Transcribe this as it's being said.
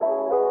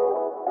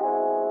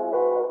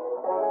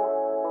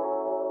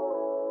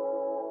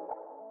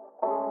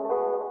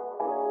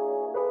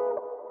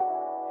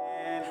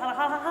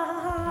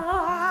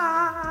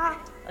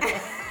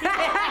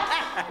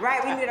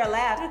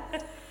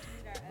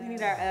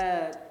need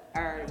our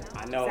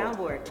I know.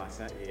 soundboard. My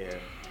son, yeah.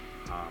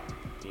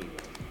 Anyway.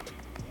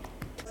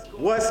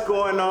 What's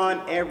going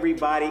on,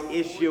 everybody?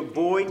 It's your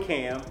boy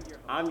Cam.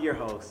 I'm your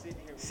host,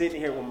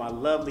 sitting here with my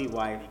lovely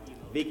wife,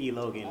 Vicky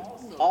Logan,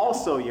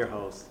 also your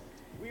host.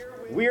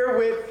 We're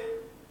with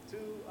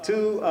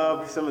two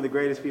of some of the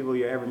greatest people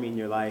you'll ever meet in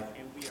your life,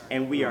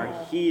 and we are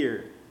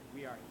here.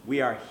 We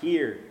are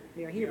here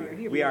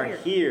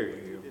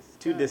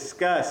to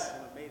discuss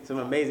some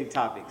amazing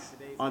topics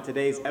on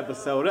today's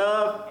episode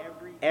of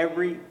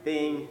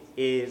Everything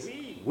is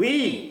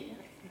We.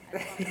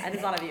 I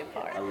just want to be a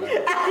part.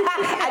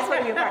 I just want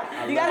to be a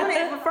part. You guys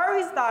want to, before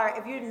we start,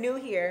 if you're new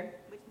here,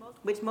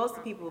 which most of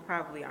the people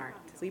probably aren't,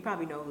 so you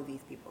probably know who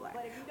these people are.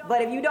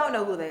 But if you don't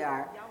know who they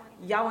are,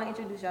 y'all want to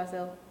introduce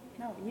yourself?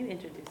 No, you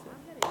introduce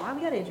us. Why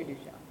we got to introduce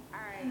y'all?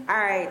 All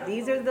right,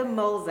 these are the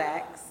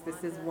Mozaks.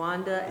 This is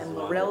Wanda and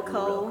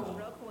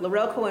Lorelco.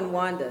 Lorelco and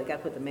Wanda. Got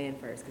to put the man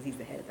first because he's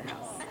the head of the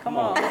house. Come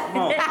on.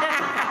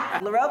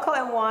 Lorelco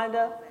and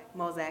Wanda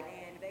Mozak,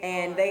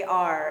 and they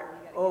are.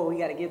 Oh, we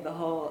got to give the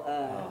whole.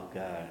 Oh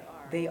God.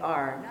 They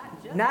are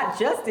not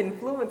just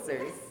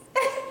influencers.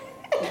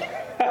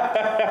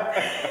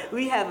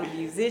 We have a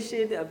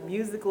musician, a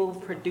musical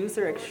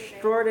producer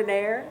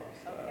extraordinaire.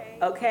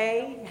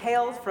 Okay,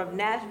 hails from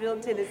Nashville,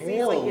 Tennessee.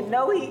 So you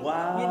know he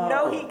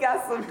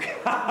got some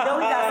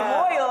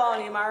oil on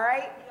him. All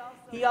right.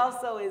 He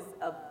also is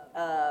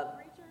a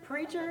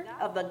preacher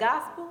of the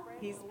gospel.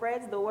 He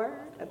spreads the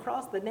word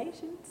across the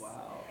nations.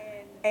 Wow.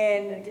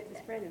 And Get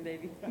to spreading,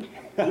 baby.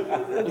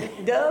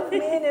 Dove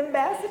Man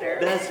ambassador.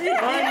 That's funny.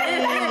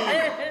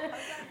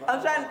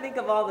 I'm trying to think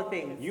of all the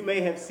things. You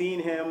may have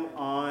seen him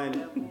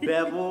on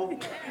Bevel,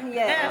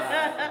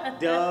 Yes.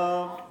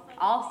 Dove,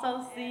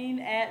 Also seen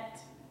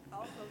at.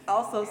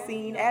 Also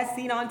seen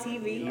on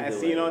TV. as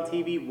seen on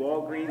TV,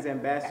 Walgreens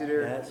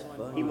ambassador. That's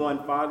funny. He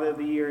won Father of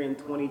the Year in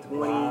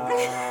 2020.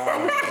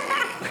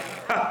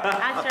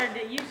 I sure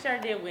did. You sure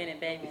did win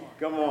it, baby.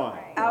 Come on.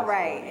 All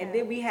right, and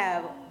then we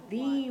have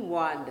the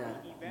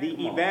Wanda.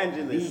 The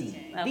evangelist.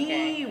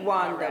 Okay. The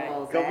Wanda All right.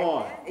 Mozak. Come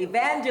on.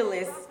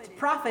 Evangelist,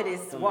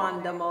 prophetess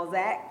Wanda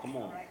Mozak. Come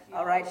on.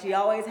 All right, she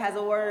always has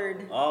a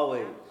word.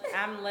 Always.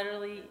 I'm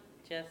literally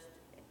just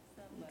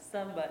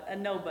a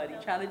nobody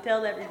trying to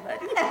tell everybody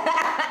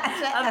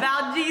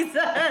about Jesus.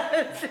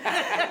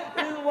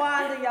 This is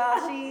Wanda,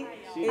 y'all. She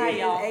is Hi,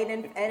 y'all.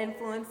 an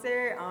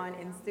influencer on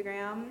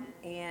Instagram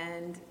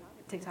and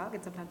TikTok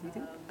and sometimes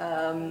YouTube.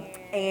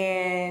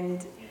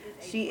 And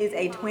she is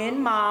a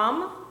twin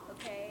mom.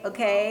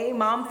 Okay,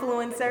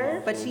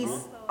 momfluencer, but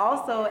she's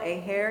also a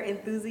hair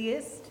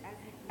enthusiast.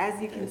 As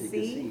you can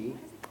see.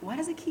 Why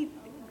does it keep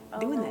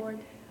doing that?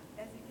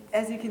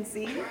 As you can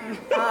see,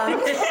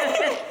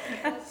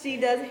 she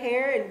does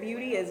hair and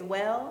beauty as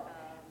well.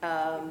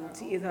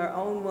 She is her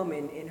own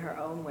woman in her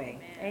own way.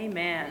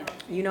 Amen.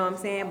 You know what I'm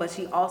saying? But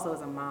she also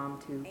is a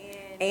mom too.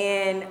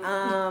 And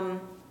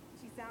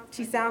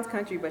she sounds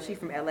country, but she's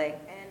from LA.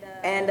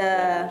 And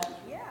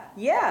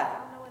yeah,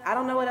 I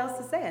don't know what else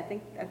to say. I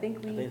think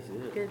we That's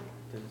it. good.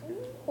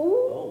 Oh,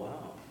 Ooh,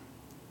 wow.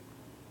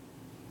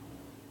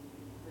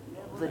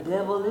 the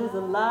devil is a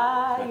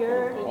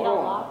liar.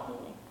 Y'all locked it?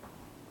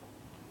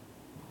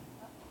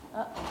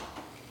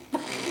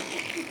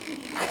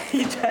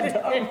 He tried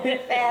to open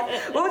it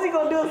fast. What was he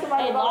gonna do if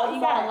somebody Hey, was on you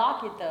the gotta side?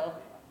 lock it though.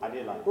 I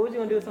did like it. What was you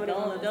gonna do if somebody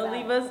was on the Don't side?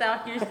 leave us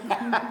out here.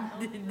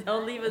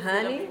 Don't leave us Honey?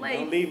 in a Don't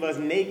place. leave us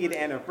naked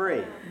and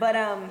afraid. But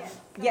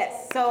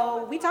yes,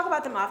 so we talk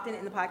about them often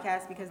in the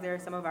podcast because they're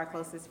some of our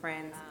closest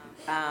friends.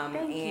 Thank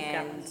you,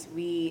 And guys.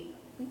 we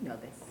know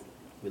this.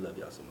 We love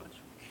y'all so much.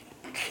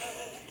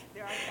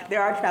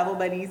 They're our travel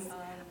buddies.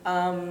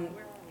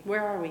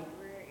 Where are we?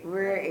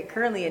 We're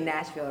currently in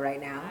Nashville right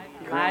now.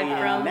 Live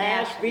from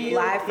Nashville,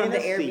 Live from the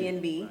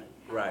Tennessee.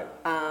 Airbnb. Right.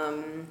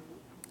 I'm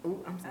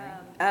sorry.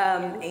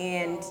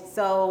 And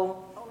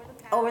so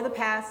over the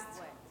past,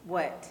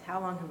 how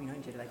long have we known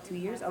each other? Like 2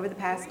 years? Over the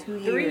past 2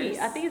 years. 3.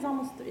 I think it's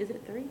almost. Is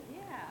it 3?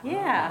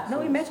 Yeah. No,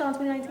 we met y'all in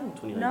 2019.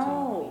 2019.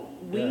 No,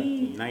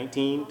 we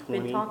 19,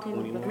 20, been talking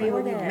 21. I mean, we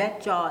before that.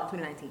 met y'all in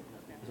 2019.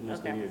 It's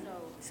almost Okay. a year.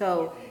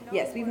 So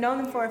yes, we've known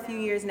them for a few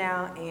years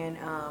now, and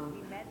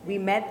we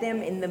met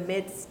them in the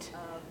midst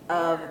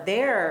of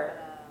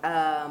their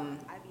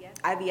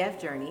IVF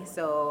journey.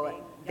 So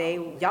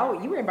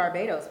you were in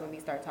Barbados when we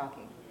started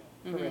talking,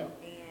 for real.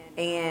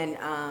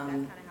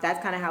 And that's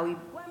kind of how we.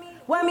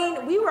 Well, I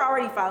mean, we were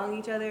already following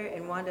each other,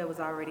 and Wanda was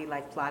already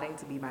like plotting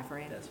to be my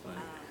friend. That's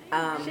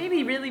funny. She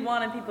be really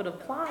wanting people to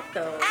plot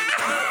though.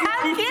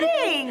 I'm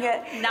kidding.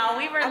 No,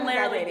 we were I'm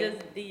literally exaggerating.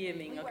 just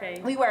DMing, okay?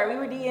 We were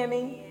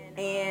DMing,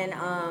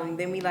 and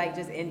then we like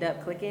just end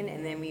up clicking,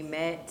 and then we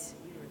met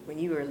when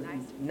you were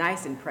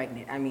nice and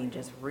pregnant. I mean,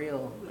 just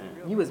real.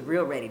 You was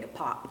real ready to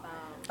pop.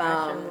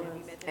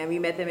 And we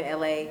met them in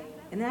LA,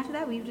 and then after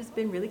that, we've just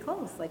been really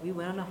close. Like we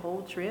went on a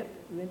whole trip.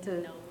 We went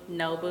to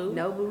Nobu.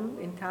 Nobu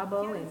in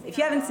Cabo, and if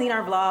you haven't seen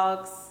our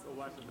vlogs,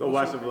 Go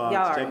watch the vlogs.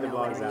 y'all Check already the know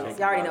what vlogs it out. is.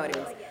 Y'all already know what it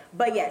is.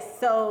 But yes,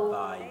 so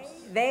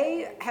Vibes.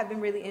 they have been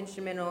really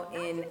instrumental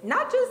in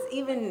not just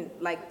even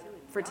like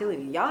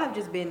fertility. Y'all have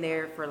just been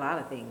there for a lot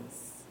of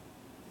things.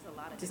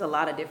 Just a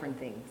lot of different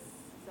things.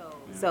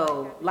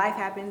 So life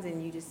happens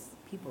and you just,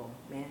 people,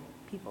 man,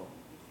 people.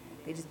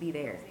 They just be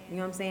there. You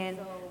know what I'm saying?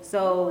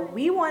 So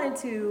we were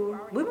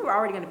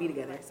already going to be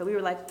together. So we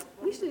were like,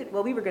 we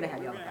were going to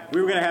have y'all on the podcast.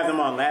 We were gonna have them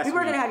on last We were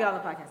week. going to have y'all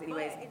on the podcast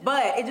anyways.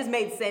 But it just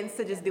made sense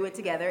to just do it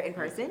together in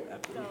person.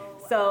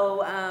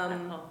 So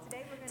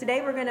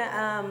today we're going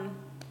to,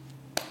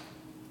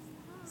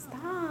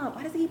 stop.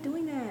 Why does he keep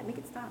doing that? Make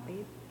it stop,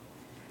 babe.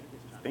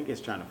 I think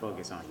it's trying to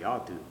focus on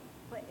y'all two.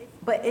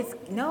 But it's,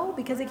 no,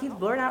 because it keeps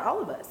blurring out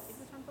all of us.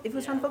 If it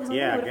was trying to focus on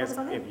Yeah, you, I it would guess focus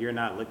on him. if you're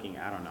not looking,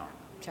 I don't know.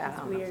 Child, I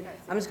don't know.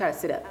 I'm just trying to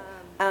sit up.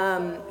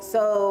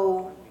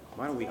 So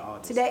Why don't we all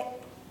just today,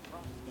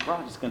 we're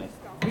all just gonna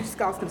we're just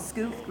gonna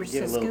scoop. We're just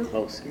get a gonna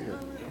little scoop. closer.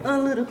 A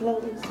little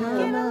closer.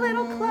 Get a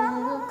little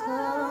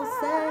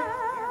closer.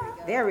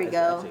 There we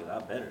go. Actually, a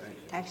lot better.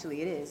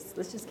 Actually, it is.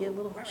 Let's just get a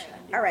little.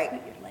 All right.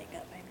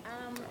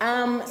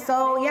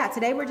 So yeah,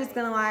 today we're just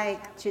gonna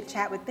like chit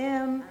chat with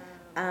them,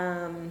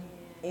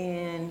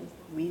 and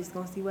we just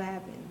gonna see what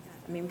happens.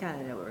 I mean, we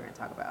kind of know what we're gonna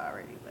talk about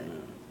already, but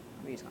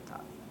we're just gonna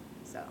talk.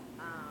 So,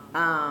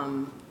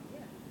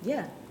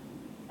 yeah.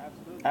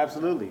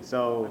 Absolutely.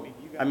 So,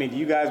 I mean, do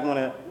you guys want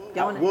to?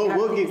 Y'all wanna have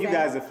We'll anything give to you say?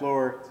 guys the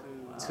floor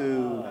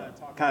to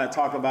kind of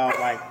talk about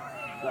like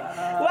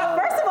Well,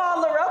 first of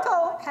all,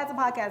 LaRocco has a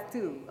podcast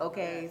too.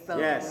 Okay, so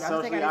yes,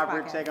 y'all should check socially out his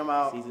awkward. podcast. Check them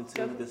out. Season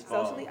 2 this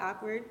fall. Socially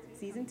Awkward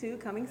season 2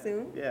 coming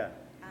soon. Yeah.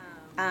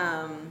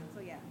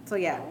 So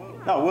yeah.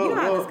 No, You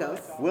know how this goes.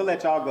 we'll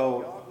let y'all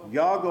go.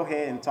 Y'all go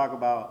ahead and talk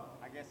about.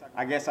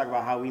 I guess talk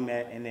about how we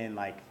met, and then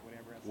like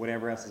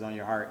whatever else is on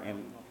your heart,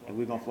 and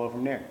we're gonna flow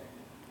from there.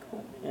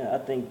 Yeah, I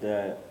think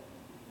that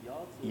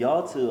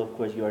y'all two, of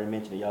course, you already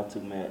mentioned it, y'all two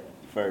met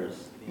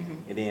first,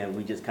 and then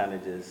we just kind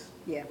of just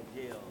Yeah.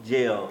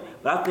 gelled.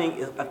 But I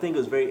think it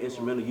was very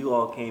instrumental. You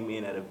all came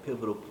in at a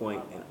pivotal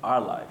point in our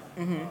life,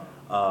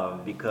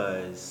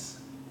 because,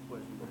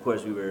 of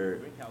course, we were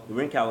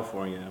in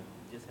California.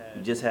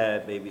 We just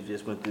had babies,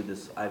 just went through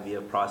this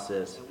IVF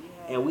process,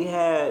 and we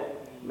had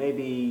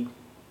maybe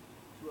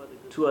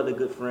 2 other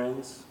good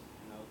friends,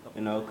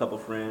 a couple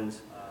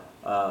friends,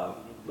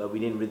 but we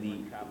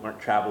weren't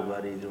travel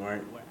buddies, we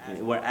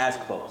weren't as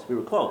close. We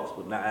were close,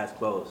 but not as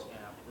close.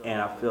 And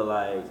I feel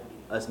like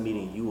us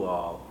meeting you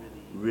all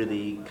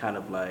really kind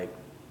of like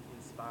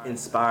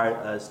inspired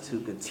us to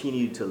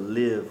continue to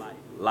live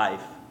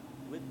life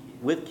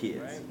with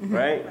kids,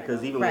 right?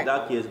 Because even Right.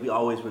 without kids, we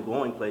always were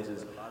going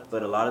places.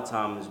 But a lot of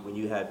times when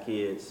you have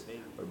kids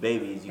or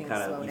babies, you Things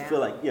kind slow of, you down. feel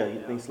like,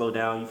 things slow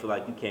down. You feel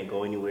like you can't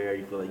go anywhere.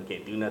 You feel like you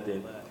can't do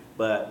nothing.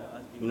 But,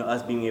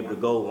 us being able to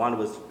go, Wanda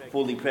was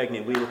fully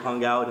pregnant. We would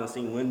hung out and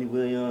seen Wendy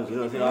Williams,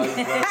 all this stuff.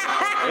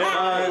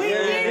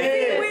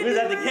 We was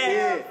at the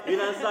camp,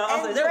 so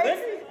I was like,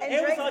 Drake's-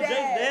 "Hey, we saw Drake's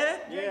dad.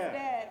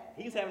 Yeah.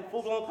 He was having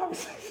full-blown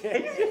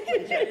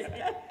conversations.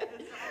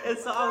 And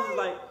so I was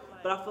like,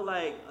 but I feel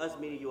like us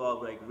meeting you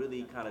all like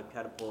really kind of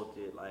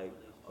catapulted like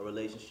a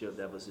relationship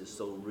that was just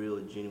so real,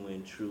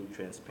 genuine, true,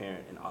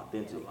 transparent, and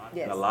authentic.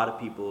 Yes. And a lot of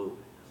people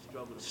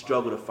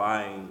struggle to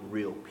find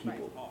real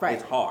people. Right.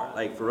 It's hard.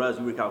 Like for us,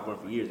 we were in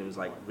California for years, and it was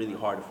like really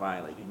hard to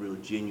find like real,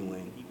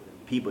 genuine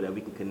people that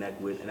we can connect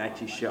with and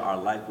actually share our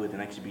life with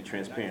and actually be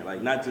transparent.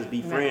 Like not just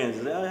be friends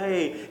and say, oh,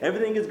 hey,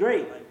 everything is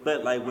great.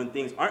 But like when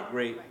things aren't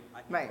great,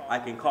 Right. I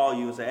can call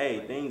you and say,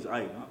 hey,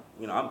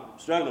 I'm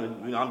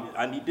struggling,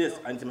 I need this,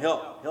 I need some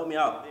help me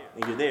out,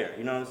 and you're there,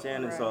 you know what I'm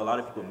saying? And so a lot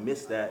of people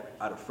miss that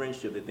out of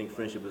friendship. They think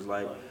friendship is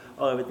like,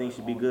 oh, everything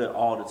should be good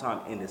all the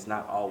time, and it's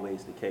not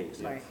always the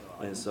case. Right.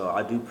 And so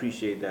I do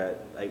appreciate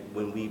that, like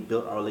when we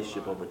built our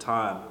relationship over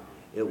time,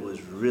 it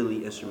was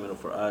really instrumental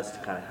for us to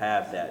kind of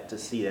have that, to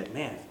see that,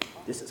 man,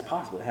 this is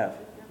possible to have.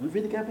 We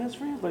really got best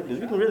friends like this.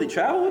 We can really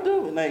travel with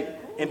them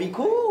and be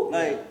cool,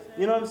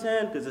 you know what I'm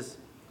saying? Because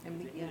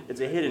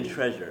it's a hidden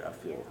treasure, I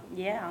feel.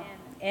 Yeah,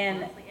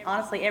 and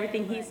honestly,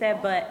 everything he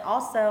said, but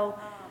also,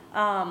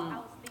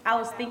 I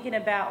was thinking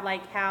about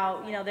like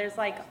how, there's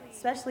like,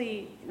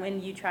 especially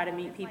when you try to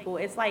meet people,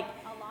 it's like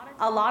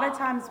a lot of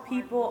times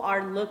people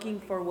are looking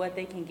for what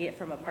they can get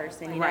from a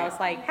person. Right. It's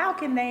like, how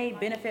can they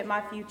benefit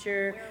my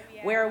future?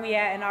 Where are we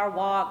at in our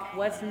walk?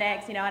 What's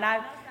next? And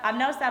I've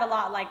noticed that a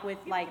lot, like with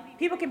like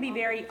people can be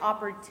very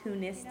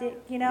opportunistic,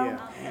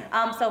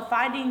 So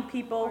finding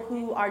people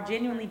who are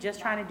genuinely just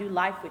trying to do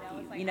life with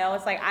you,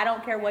 it's like, I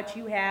don't care what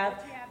you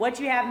have. What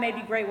you have may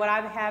be great. What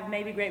I have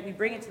may be great. We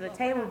bring it to the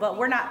table, but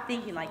we're not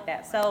thinking like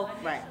that. So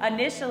Right.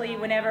 initially,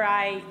 whenever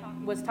I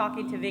was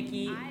talking to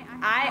Vicky,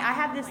 I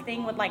have this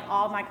thing with like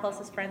all my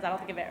closest friends. I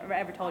don't think I've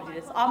ever told you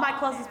this. All my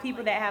closest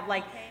people that have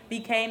like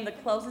became the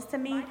closest to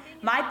me.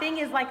 My thing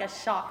is like a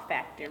shock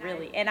factor,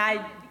 really, and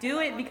I do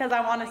it because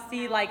I want to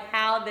see like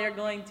how they're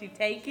going to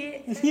take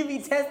it. You be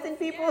testing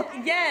people?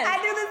 Yes. I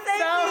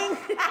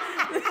do the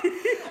same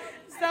thing.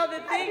 So the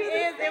thing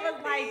is, it was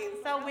like,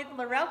 so with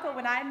Larelco,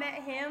 when I met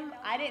him,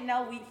 I didn't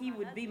know he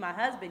would be my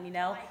husband,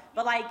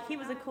 But like, he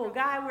was a cool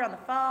guy. We were on the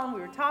phone,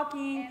 we were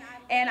talking,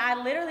 and I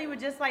literally would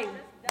just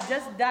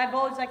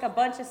divulge like a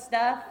bunch of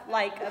stuff,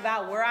 like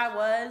about where I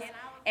was.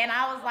 And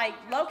I was like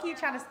low-key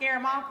trying to scare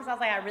him off because I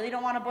was like, I really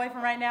don't want a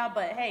boyfriend right now,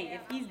 but hey,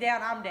 if he's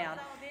down, I'm down.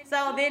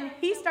 So then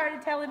he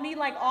started telling me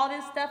like all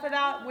this stuff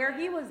about where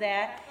he was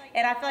at,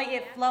 and I feel like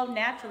it flowed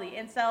naturally.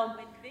 And so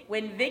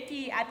when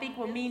Vicky, I think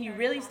when me and you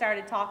really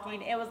started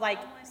talking, it was like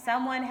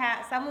someone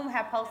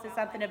had posted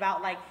something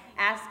about like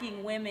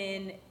asking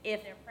women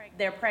if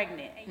they're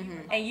pregnant,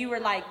 and you were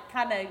like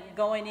kind of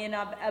going in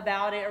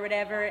about it or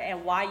whatever,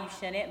 and why you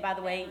shouldn't. By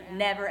the way,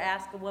 never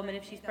ask a woman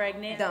if she's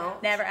pregnant.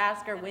 Don't. Never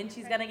ask her when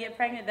she's gonna get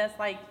pregnant. That's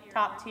like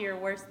top tier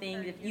worst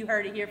things. If you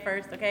heard it here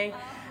first, okay?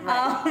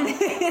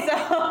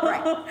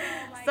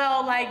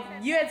 So like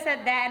you had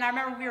said that, and I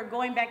remember we were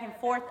going back and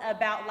forth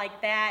about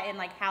like that and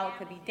like how it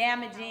could be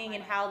damaging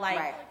and how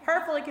like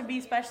hurtful it could be,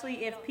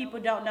 especially if people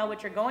don't know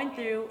what you're going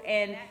through.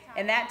 And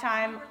in that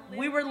time,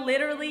 we were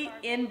literally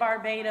in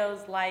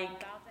Barbados,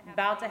 like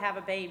about to have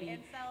a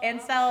baby. And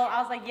so I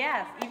was like,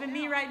 yes, even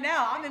me right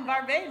now, I'm in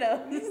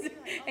Barbados.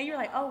 And you're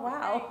like, oh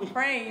wow,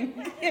 praying.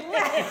 Did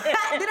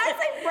I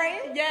say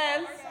praying?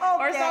 Yes. Okay.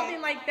 Or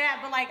something like that.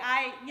 But like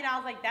I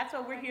was like, that's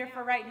what we're here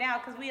for right now,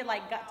 because we had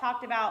like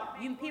talked about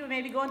people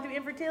maybe going through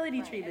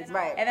infertility treatments.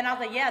 Right. And then I was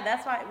like, yeah,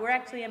 that's why we're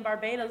actually in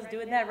Barbados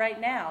doing that right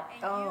now.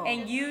 Oh.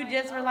 And you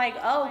just were like,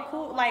 oh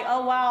cool, like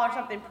oh wow, or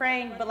something,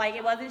 praying. But like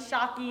it wasn't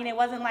shocking. It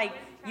wasn't like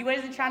you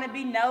wasn't trying to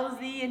be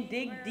nosy and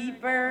dig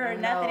deeper or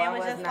nothing. No, It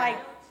was just not. like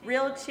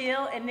real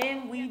chill. And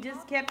then we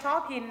just kept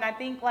talking. And I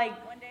think like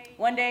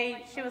one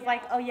day she was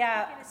like, oh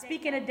yeah,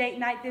 speaking of date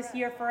night this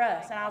year for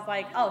us. And I was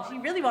like, oh, she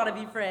really want to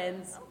be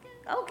friends.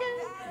 Okay.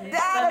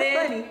 That's So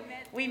then funny.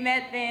 we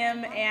met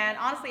them, and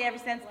honestly, ever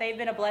since, they've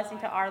been a blessing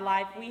to our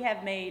life. We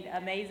have made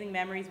amazing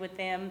memories with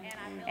them,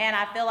 and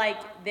I feel like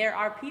there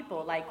are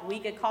people, like we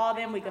could call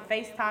them, we could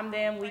FaceTime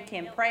them, we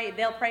can pray,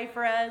 they'll pray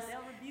for us,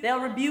 they'll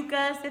rebuke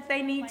us if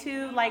they need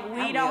to. Like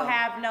we don't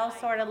have no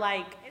sort of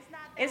like,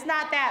 it's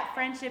not that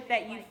friendship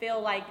that you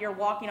feel like you're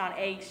walking on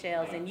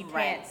eggshells and you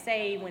can't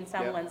say when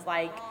someone's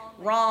like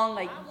wrong.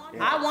 Like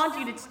I want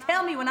you to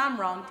tell me when I'm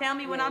wrong, tell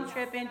me when I'm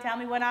tripping, tell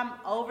me when I'm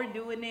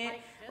overdoing it.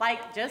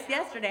 Like just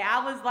yesterday,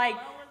 I was like,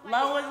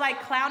 Lo was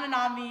like clowning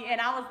on me, and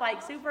I was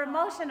like super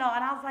emotional,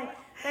 and I was like,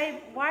 babe,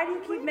 why do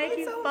you keep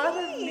making fun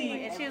of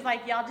me? And she was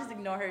like, y'all just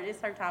ignore her, it's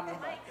her time of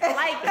life.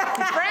 Like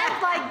friends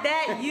like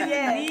that you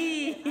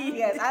need.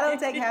 Yes, I don't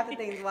take half the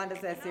things Wanda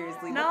says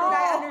seriously. No. But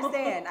I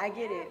understand. I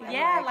get it. I'm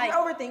Yeah, like- you're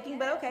overthinking,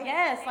 but okay.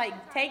 Yes,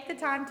 like take the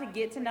time to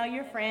get to know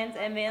your friends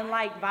and then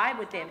like vibe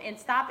with them, and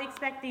stop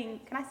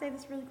expecting. Can I say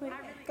this really quick?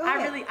 Go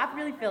ahead. I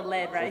really feel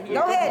led right here.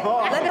 Go ahead.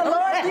 Let the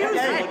Lord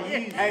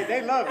use you. Hey,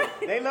 they love it.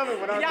 They love it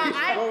when our Y'all,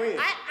 preachers go in.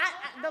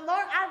 the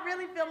Lord, I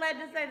really feel led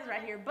to say this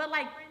right here. But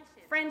like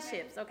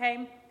friendships,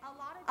 okay?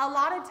 A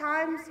lot of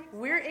times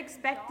we're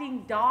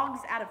expecting dogs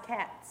out of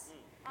cats.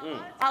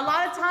 A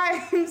lot of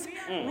times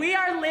we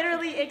are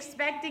literally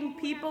expecting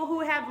people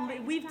who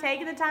we've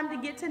taken the time to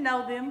get to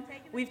know them.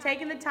 We've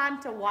taken the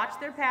time to watch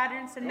their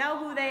patterns, to know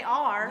who they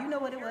are. You know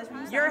what it was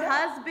when you Your signed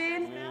up.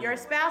 husband, your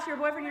spouse, your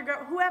boyfriend, your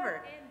girl,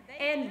 whoever.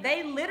 And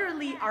they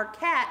literally are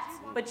cats,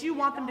 but you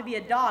want them to be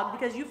a dog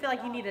because you feel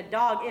like you need a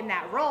dog in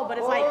that role. But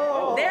it's like,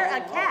 they're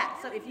a cat.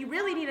 So if you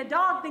really need a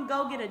dog, then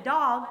go get a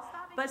dog.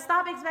 But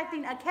stop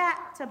expecting a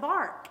cat to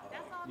bark.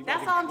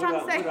 That's all I'm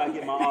trying to say. Where do I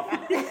get my offer?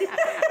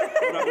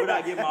 Where do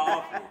I get my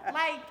offer?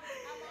 Like,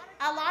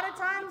 a lot of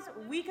times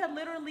we could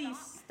literally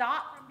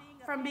stop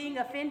from being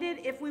offended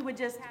if we would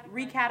just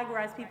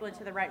recategorize people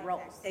into the right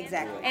roles.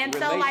 Exactly. And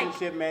so like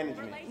Relationship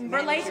management.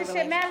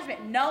 relationship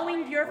management,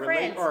 knowing your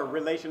friends. Or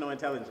relational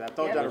intelligence. I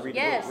told y'all to read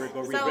Yes. the book.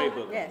 Go read So, the great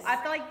book. Yes. I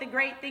feel like the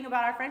great thing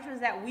about our friendship is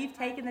that we've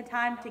taken the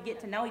time to get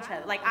to know each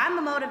other. Like I'm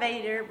a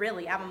motivator,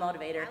 really, I'm a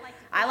motivator.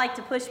 I like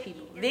to push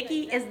people.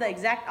 Vicky is the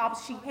exact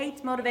opposite. She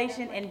hates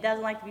motivation and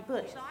doesn't like to be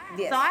pushed.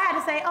 Yes. So I had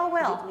to say, oh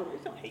well.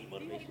 I don't hate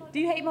motivation. Do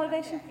you hate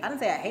motivation? I didn't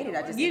say I hate it.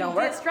 I just it You don't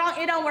work. it's strong.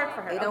 It don't work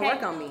for her. It don't okay?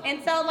 work on me.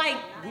 And so like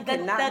You the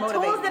cannot tools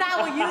motivate me. that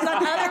I will use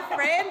on other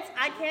friends,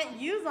 I can't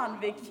use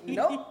on Vicky.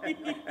 Nope.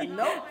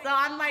 Nope. So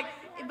I'm like,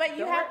 but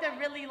you Don't have to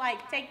really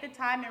like take the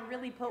time and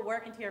really put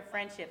work into your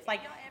friendships. Like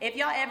if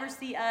y'all ever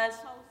see us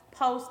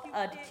post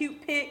a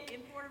cute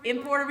pic in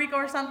Puerto Rico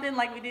or something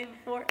like we did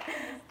before,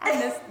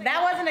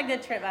 that wasn't a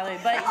good trip by the way,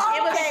 but it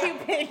was a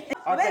cute pic.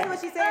 So basically what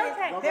she's saying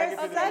Okay. is there's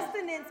Okay.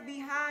 sustenance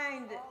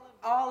behind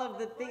all of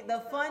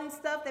the fun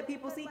stuff that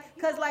people see.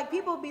 Cause like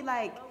people be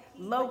like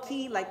low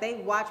key, like they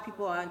watch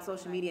people on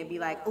social media and be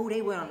like, oh,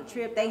 they went on a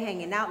trip, they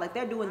hanging out, like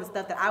they're doing the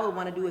stuff that I would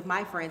want to do with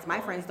my friends. My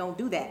friends don't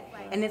do that.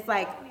 And it's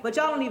like, but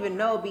y'all don't even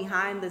know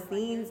behind the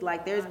scenes,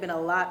 like there's been a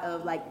lot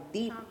of like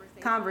deep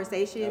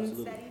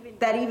conversations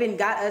that even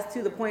got us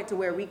to the point to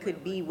where we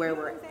could be where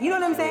we're, you know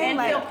what I'm saying? And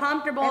like, feel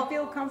comfortable. And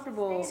feel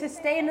comfortable. To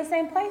stay in the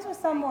same place with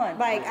someone.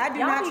 Like I do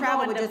Y'all not be travel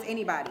going with to- just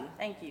anybody.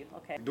 Thank you.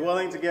 Okay.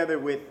 Dwelling together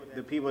with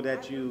the people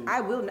that you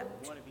I will not.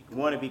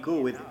 want to be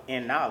cool with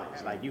and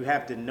knowledge. Like you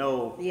have to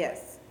know,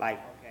 Yes. like,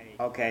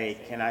 okay,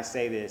 can I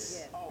say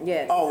this?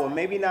 Yes. Oh, well,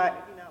 maybe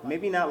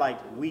not like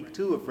week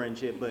 2 of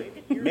friendship, but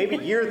maybe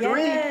year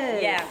 3.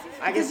 Yes. Yeah.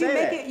 I can Because you say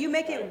make that. it, you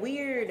make it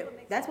weird.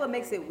 That's what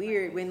makes it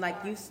weird when like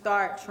you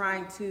start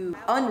trying to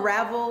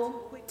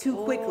unravel too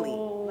quickly.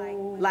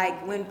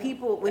 Like when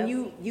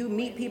you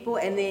meet people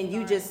and then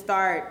you just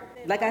start,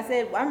 like I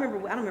said, I don't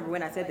remember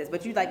when I said this,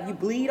 but you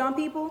bleed on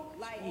people.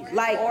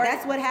 Like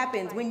that's what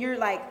happens when you're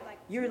like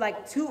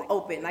too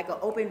open, like an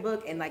open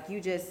book, and like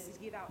you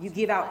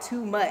give out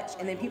too much,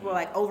 and then people are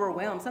like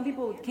overwhelmed. Some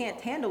people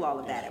can't handle all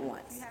of that at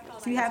once.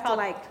 So you have to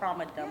like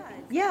trauma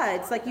dumping. Yeah,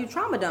 it's like you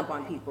trauma dump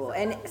on people.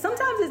 And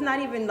sometimes it's not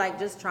even like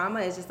just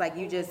trauma, it's just like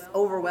you just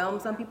overwhelm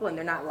some people and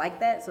they're not like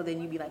that. So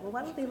then you be like, well,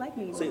 why don't they like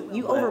me?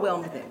 You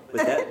overwhelmed them.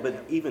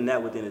 But even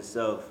that within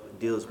itself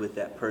deals with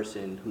that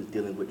person who's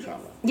dealing with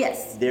trauma.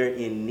 Yes. They're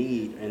in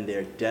need and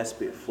they're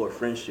desperate for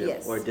friendship,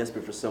 Yes. or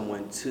desperate for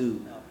someone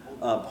to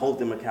hold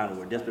them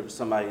accountable, or desperate for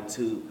somebody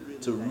to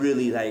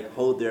really like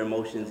hold their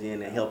emotions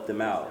in and help them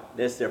out.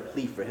 That's their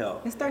plea for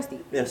help. It's thirsty.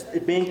 Yes,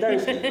 being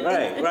thirsty.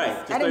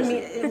 right. Just I didn't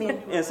thirsty.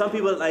 mean, And some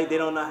people like they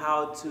don't know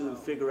how to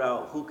figure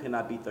out who can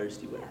I be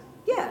thirsty with.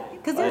 yeah,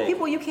 because there are Like,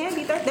 people you can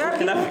be thirsty.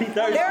 can I be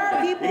thirsty? There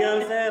are people. You know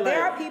what I'm saying?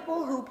 There Like- are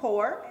people who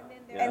pour.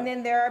 Yeah. And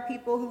then there are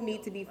people who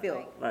need to be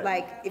filled. Right.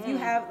 Like if you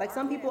have, like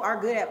some people are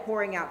good at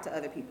pouring out to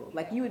other people.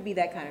 Like you would be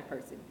that kind of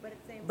person.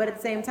 But at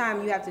the same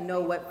time, you have to know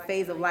what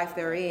phase of life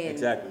they're in.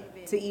 Exactly.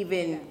 To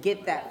even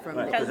get that from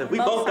Right. them. Because if we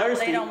most both times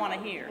thirsty, they don't want to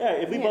hear. Yeah,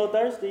 if we both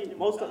thirsty, none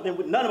of us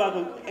ain't nobody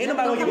gonna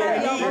Nobody get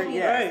gonna what be we need.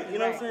 here. Right. You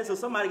know what I'm saying? So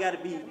somebody gotta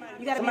be gotta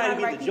be somebody around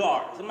be the right the jar.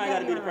 people. Somebody You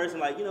gotta be gotta the be person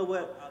like, you know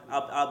what?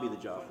 I'll be the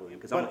jar for you.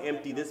 Because I'm gonna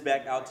empty this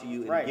back out to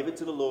you and Right. give it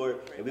to the Lord,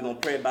 and we're gonna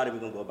pray about it, we're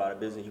gonna go about our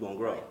business, you're gonna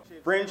grow.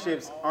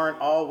 Friendships aren't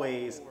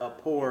always a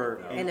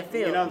pour And a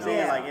fill. You know what I'm saying?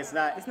 Yeah. Like it's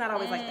It's not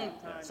always like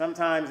that.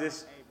 sometimes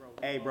it's,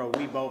 hey bro,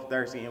 we both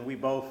thirsty and we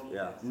both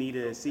Yeah. need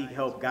to seek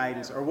help,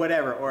 guidance, or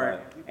whatever. Or Right.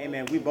 hey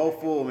man, we both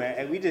full, man,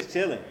 and we just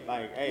chilling.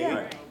 Like, hey,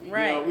 Yeah. you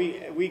Right.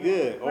 know, we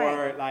good. Or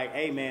Right. like,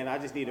 hey man, I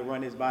just need to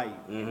run this by you.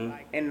 Mm-hmm.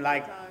 And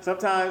like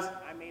sometimes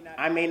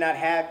I may not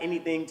have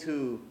anything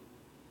to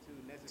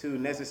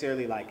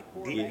necessarily like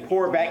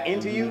pour back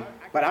into you,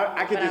 but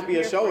I could But just I'm be a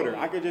here for shoulder. you.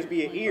 I could just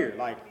be an ear.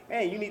 Like,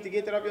 hey, you need to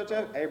get that off your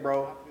chest. Hey,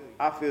 bro,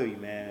 I feel you,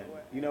 man.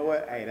 You know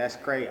what? Hey, that's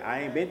great.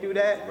 I ain't been through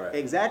that Right.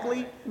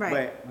 exactly, Right.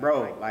 but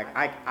bro, like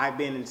I've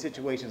been in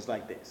situations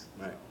like this.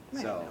 Right.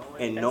 So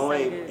And That's so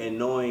good.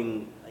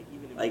 knowing,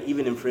 like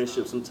even in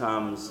friendships,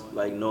 sometimes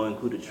like knowing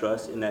who to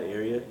trust in that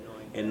area,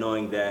 and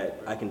knowing that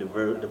I can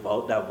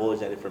divulge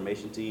that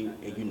information to you,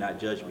 and you not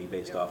judge me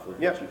based off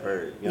of Yep. what you've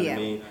heard. You know what I Yeah.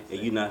 mean? And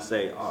you not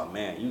say, oh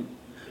man,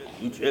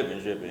 you tripping,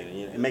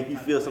 and make you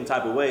feel some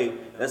type of way.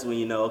 That's when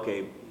you know, okay,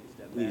 you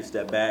need to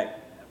step back.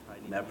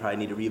 And I probably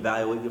need to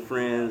reevaluate your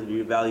friends,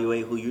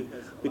 reevaluate who you,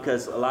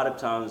 because a lot of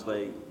times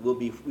like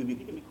we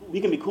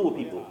can be cool with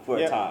people for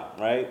a Yep. time,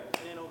 right?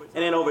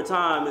 And then over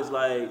time, it's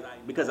like,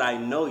 because I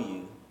know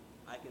you,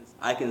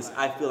 I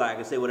feel like I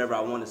can say whatever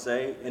I want to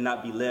say and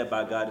not be led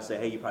by God to say,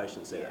 hey, you probably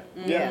shouldn't say that.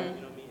 yeah.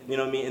 You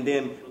know what I mean? And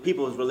then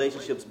people's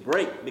relationships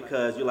break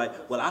because you're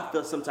like, well, I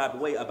feel some type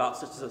of way about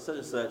such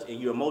and such, and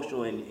you're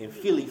emotional and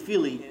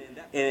feely,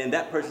 and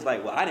that person's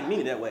like, well, I didn't mean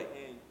it that way.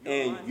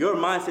 And your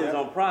mindset is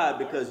on pride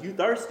because you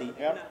thirsty,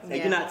 Yep. and Yeah.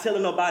 you're not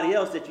telling nobody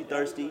else that you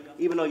thirsty,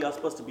 even though y'all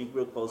supposed to be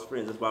real close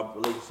friends. That's why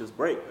relationships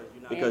break,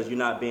 because you're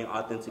not being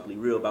authentically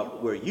real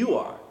about where you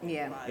are.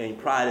 Yeah. And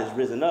pride has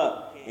risen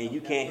up, and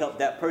you can't help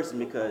that person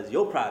because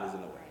your pride is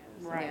in the way.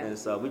 Right. And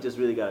so we just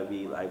really gotta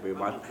be like very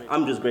mindful.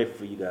 I'm just grateful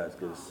for you guys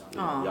because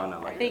Aw. y'all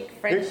not I like that. think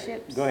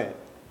friendships. Go ahead.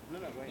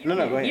 No,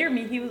 go ahead. Hear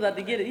me. He was about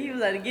to get it. He was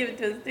about to give it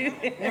to us too.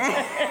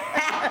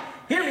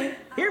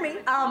 Hear me.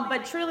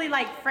 But truly,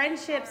 like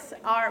friendships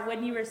are,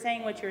 when you were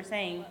saying what you were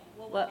saying,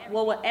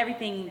 what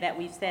everything that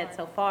we've said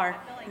so far,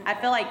 I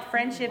feel like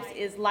friendships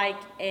is like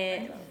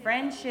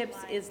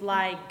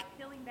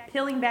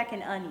peeling back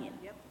an onion.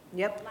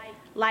 Yep.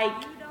 Like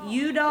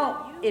you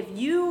don't, if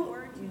you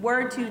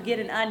were to get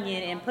an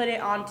onion and put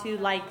it onto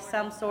like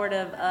some sort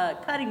of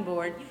cutting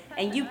board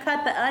and you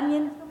cut the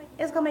onion,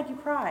 it's gonna make you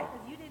cry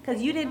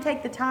because you didn't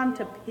take the time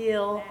to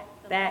peel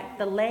back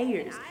the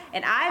layers.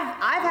 And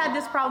I've had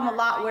this problem a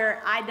lot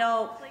where I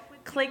don't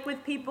click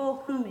with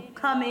people who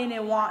come in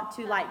and want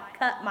to like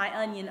cut my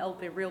onion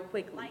open real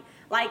quickly.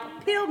 Like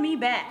peel me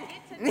back,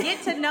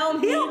 get to know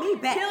me, Peel me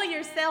back. peel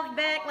yourself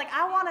back. Like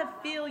I want to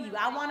feel you.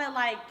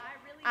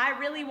 I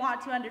really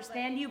want to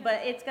understand you,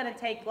 but it's gonna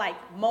take like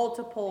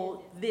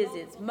multiple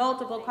visits,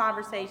 multiple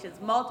conversations,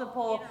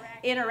 multiple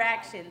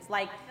interactions.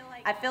 Like,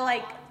 I feel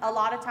like a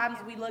lot of times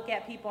we look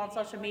at people on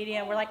social media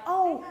and we're like,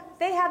 oh,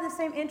 they have the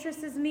same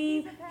interests as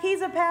me.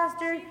 He's a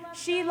pastor.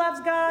 She loves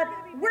God.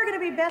 We're gonna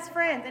be best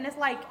friends. And it's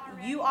like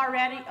you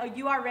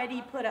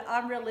already put an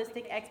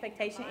unrealistic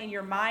expectation in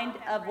your mind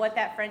of what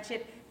that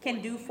friendship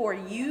can do for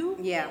you.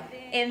 Yeah.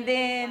 And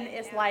then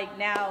it's like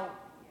now,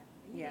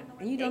 Yeah.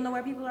 And you don't know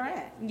where people are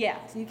at.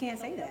 yeah. So you can't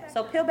say that.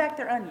 So peel back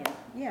their onion.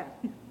 Yeah.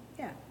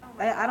 Yeah.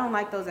 I don't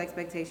like those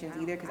expectations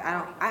either because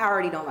I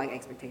already don't like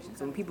expectations.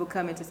 So when people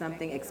come into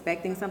something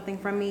expecting something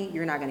from me,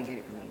 you're not going to get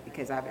it from me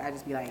because I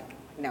just be like,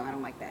 no, I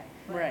don't like that.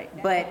 Right.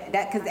 But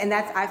that's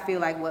I feel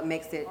like what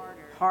makes it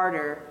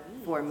harder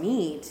for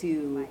me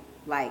to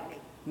like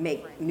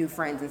make new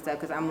friends and stuff.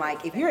 Because I'm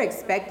like, if you're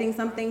expecting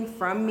something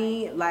from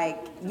me,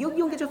 like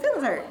you'll get your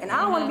feelings hurt, and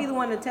I don't want to be the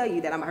one to tell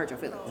you that I'm gonna hurt your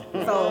feelings.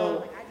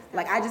 So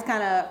like I just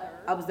kind of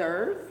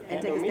observe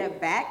and take a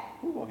step back.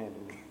 Who gonna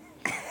handle me?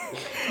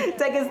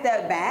 Take a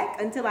step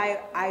back until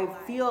I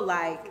feel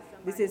like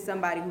this is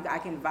somebody who I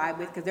can vibe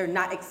with, because they're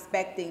not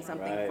expecting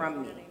something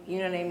from me. You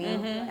know what I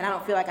mean? And I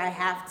don't feel like I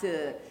have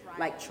to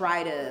like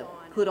try to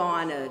put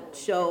on a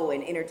show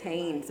and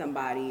entertain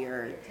somebody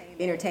or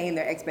entertain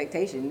their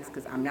expectations,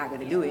 because I'm not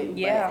going to do it.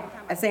 Yeah. But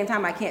at the same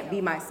time, I can't be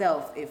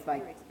myself if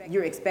like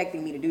you're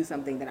expecting me to do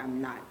something that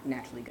I'm not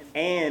naturally good at.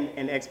 And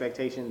an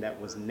expectation that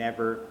was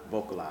never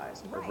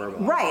vocalized or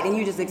verbalized. Right, and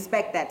you just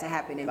expect that to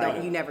happen, and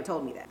Like- you never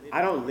told me that.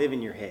 I don't live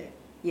in your head.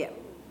 Yeah.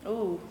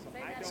 Ooh.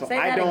 So Say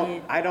I that don't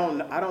again.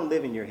 I don't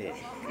live in your head.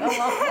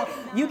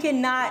 You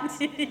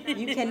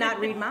cannot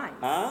read minds.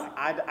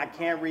 I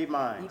can't read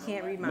minds. You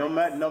can't read No,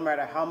 minds. no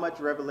matter how much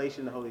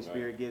revelation the Holy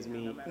Spirit gives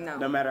me, No.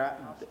 no matter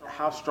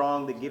how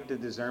strong the gift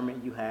of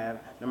discernment you have,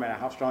 no matter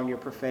how strong your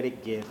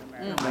prophetic gift,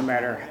 no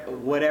matter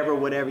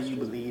whatever you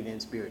believe in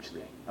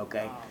spiritually,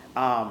 okay?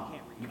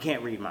 You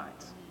can't read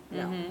minds.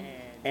 No.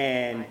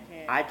 And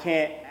I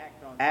can't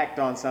act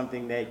on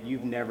something that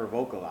you've never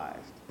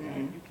vocalized.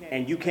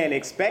 And you can't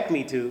expect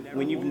me to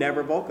when you've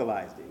never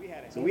vocalized it.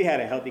 So we had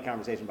a healthy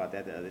conversation about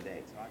that the other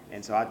day.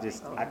 And so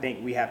I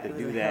think we have to It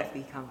was do a that.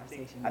 healthy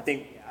conversation. I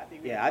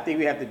think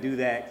we have to do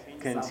that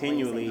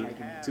continually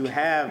to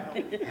have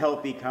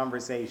healthy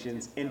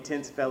conversations,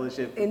 intense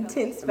fellowship,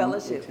 Intense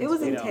fellowship. It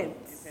was You know,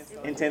 intense.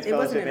 intense It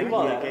wasn't fellowship and an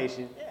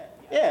communication.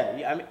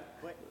 Yeah, I mean,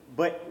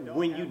 but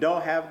when you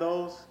don't have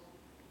those,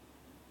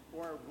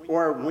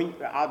 or when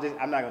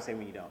I'm not gonna say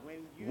when you don't.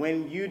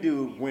 When you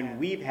do, when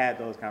we've had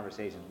those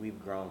conversations,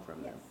 we've grown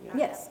from them.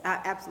 Yes,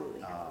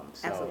 absolutely.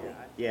 So, Absolutely.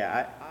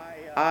 yeah,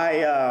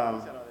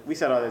 we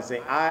said all that to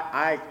say,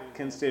 I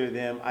consider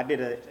them,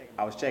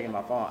 I was checking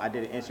my phone, I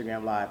did an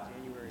Instagram live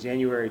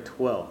January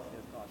 12th,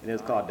 and it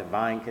was called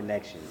Divine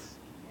Connections.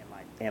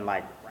 And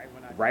like,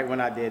 right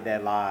when I did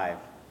that live,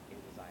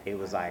 it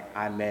was like,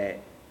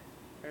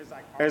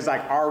 it was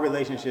like our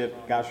relationship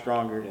got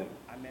stronger.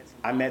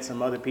 I met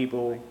some other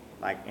people,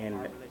 like,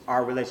 and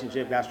our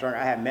relationship got stronger.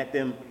 I had met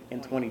them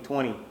in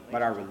 2020,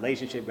 but our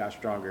relationship got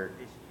stronger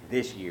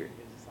this year.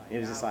 It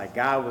was just like,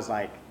 God was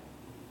like,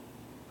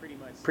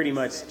 pretty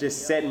much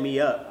just setting me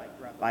up,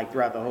 like,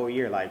 throughout the whole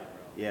year. Like,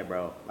 yeah,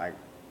 bro, like,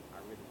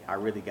 I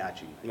really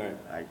got you.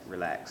 Like,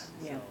 relax.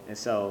 Yeah. And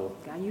so,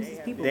 God uses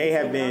people. they We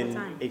have say it all the been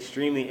time.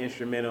 extremely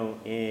instrumental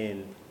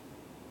in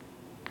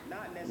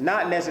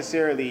not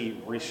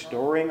necessarily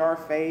restoring our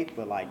faith,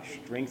 but like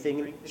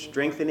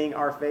strengthening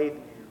our faith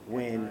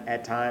when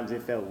at times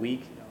it felt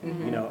weak, you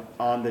know,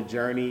 on the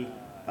journey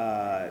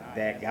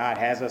that God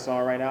has us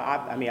on right now.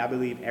 I mean, I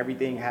believe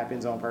everything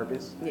happens on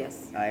purpose.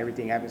 Yes.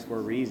 Everything happens for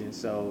a reason.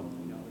 So,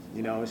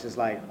 you know, it's just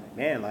like,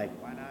 man, like,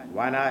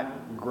 why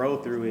not grow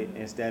through it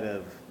instead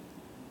of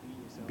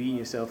beating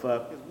yourself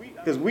up?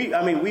 Because we've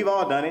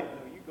all done it.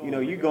 You know,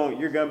 you're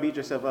gonna beat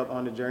yourself up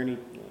on the journey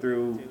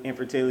through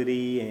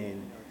infertility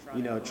and,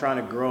 you know, trying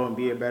to grow and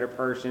be a better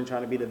person,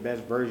 trying to be the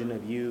best version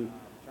of you,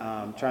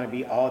 trying to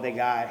be all that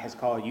God has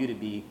called you to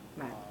be.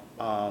 Right.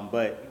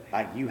 But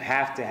like, you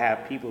have to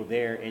have people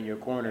there in your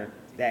corner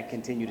that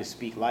continue to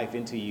speak life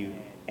into you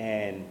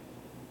and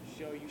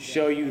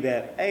show you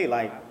that, hey,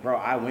 like, bro,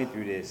 I went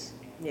through this,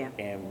 Yeah.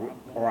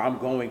 or I'm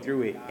going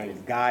through it,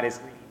 and God is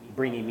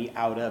bringing me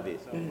out of it.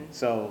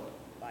 So,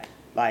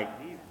 like,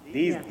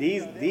 these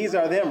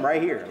are them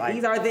right here. Like,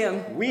 These are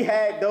them. we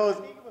had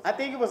those. I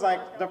think it was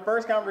like the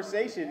first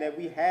conversation that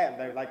we had,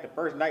 like the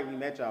first night we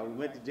met y'all. We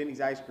went to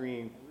Jenny's Ice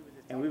Cream,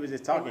 and we was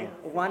just talking.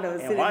 Wanda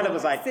was, And Wanda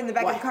was like, sitting in the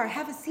back of "What? the car.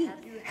 Have a seat.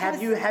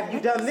 Have you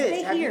done this?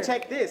 Stay Have here. you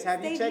checked this?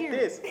 Have you Stay checked here."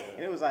 this?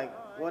 And it was like,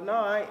 well, no,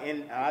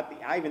 and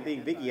I even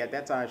think Vicky at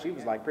that time, she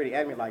was like pretty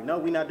adamant, like, no,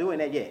 we're not doing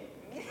that yet.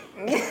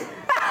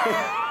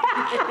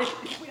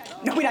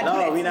 No, we're not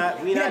No, doing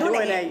that. we're not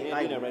doing that. yet.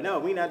 Like, no,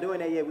 we're not doing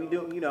that yet. We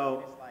do, you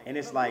know, and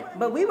it's like,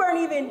 But we weren't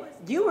even.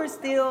 You were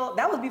still.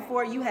 That was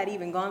before you had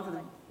even gone to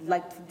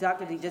the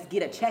doctor to just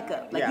get a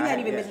checkup. Like Yeah, you I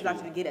hadn't had- even been to the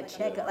doctor to get a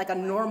checkup, like a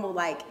normal,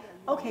 like,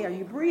 okay, are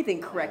you breathing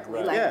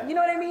correctly? Like, Yeah. you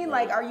know what I mean?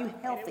 Like, are you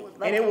healthy?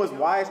 Like, and it was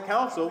wise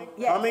counsel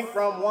Yes. coming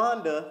from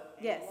Wanda,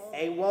 Yes.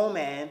 a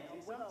woman.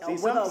 See,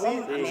 with a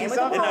woman, a man with a They're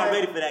not heart.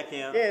 ready for that,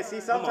 Cam. Yeah, see,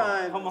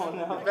 sometimes, Come on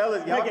now.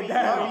 fellas, y'all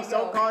be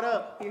so caught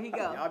up. Here he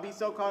go. Y'all be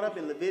so caught up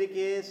in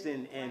Leviticus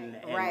and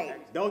Right.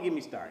 Don't get me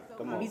started.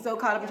 Come You on. be so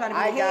caught up in trying to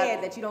be I got-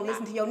 ahead that you don't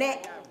listen to your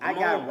neck. I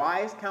got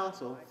wise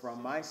counsel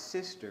from my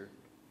sister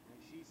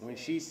when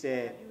she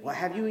said, well,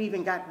 have you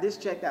even got this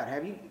checked out?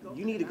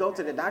 You need to go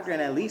to the doctor and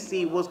at least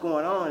see what's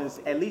going on, and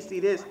at least see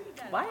this.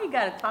 Why you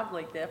gotta talk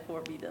like that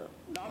for me though?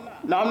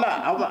 No,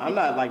 I'm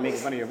not like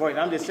making fun of your voice.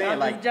 I'm just saying, I'm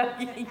like, just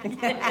joking.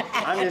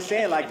 I'm just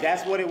saying, like,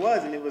 that's what it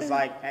was. And it was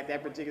like, at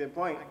that particular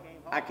point,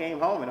 I came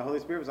home and the Holy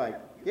Spirit was like,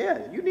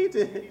 yeah, you need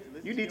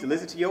to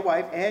listen to your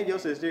wife and your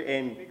sister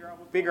and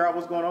figure out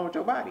what's going on with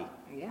your body.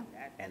 Yeah.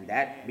 And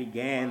that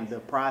began the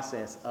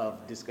process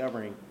of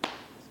discovering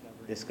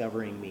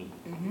me.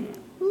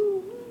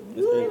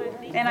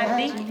 And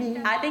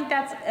And I think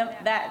that's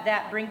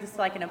that brings us to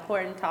like an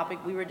important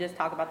topic. We were just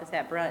talking about this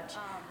at brunch.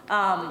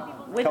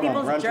 With Come on,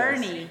 people's brunch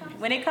journey,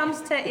 when it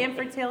comes to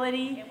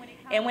infertility,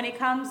 and when it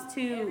comes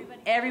to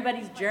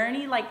everybody's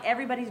journey, like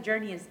everybody's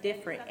journey is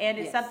different, and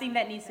it's something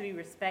that needs to be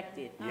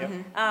respected.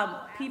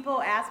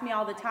 People ask me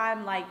all the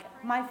time, like,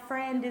 my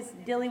friend is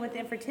dealing with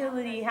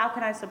infertility, how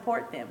can I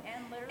support them?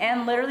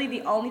 And literally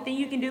the only thing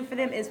you can do for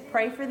them is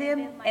pray for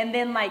them, and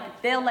then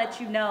like they'll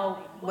let you know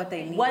What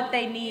they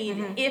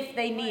need. if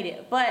they need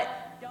it. But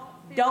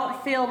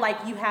don't feel like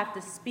you have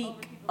to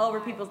speak over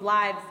people's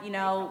lives, you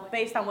know,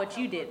 based on what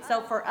you did.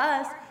 So for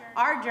us,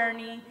 our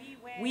journey,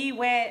 we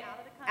went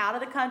out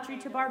of the country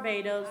to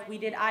Barbados. We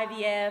did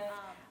IVF.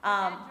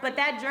 But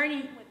that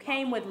journey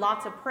came with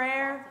lots of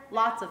prayer,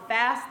 lots of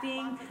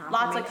fasting,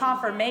 lots of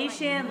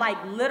confirmation, like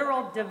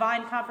literal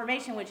divine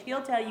confirmation, which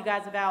he'll tell you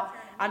guys about,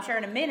 I'm sure,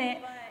 in a minute.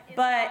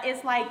 But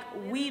it's like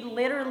we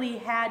literally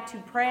had to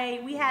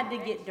pray. We had to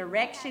get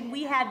direction.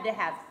 We had to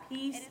have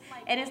peace.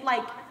 And it's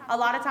like a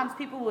lot of times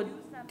people would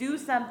do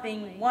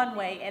something one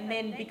way, and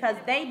then because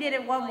they did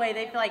it one way,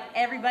 they feel like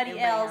everybody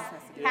else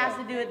has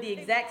to do it the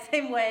exact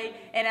same way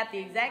and at the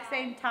exact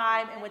same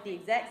time and with the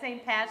exact same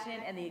passion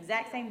and the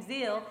exact same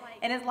zeal.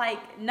 And it's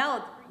like,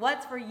 no,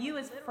 what's for you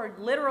is for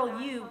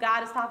literal you.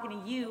 God is talking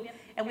to you,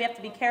 and we have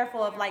to be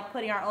careful of like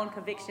putting our own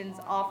convictions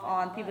off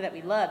on people that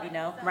we love, you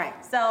know?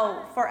 Right.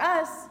 So for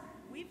us,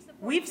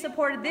 we've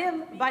supported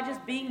them by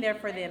just being there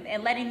for them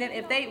and letting them,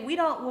 if they, we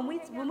don't,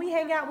 when we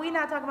hang out, we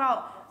not talking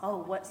about, oh,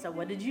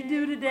 what did you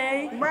do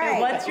today? Right,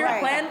 And what's your right.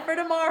 plan for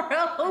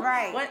tomorrow?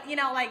 Right. What, you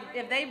know, like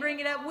if they bring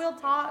it up, we'll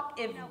talk.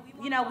 If,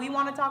 you know, we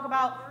want to talk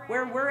about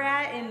where we're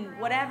at and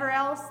whatever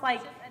else,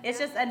 like it's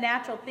just a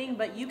natural thing,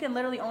 but you can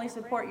literally only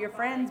support your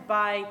friends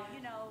by,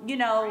 you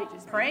know,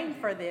 praying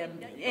for them.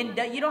 And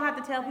you don't have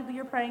to tell people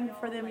you're praying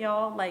for them,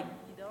 y'all. Like,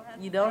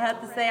 you don't have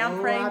to say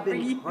I'm praying I've for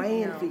been you.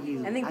 praying for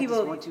you. I think just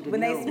people, want you to when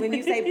know. when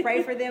you say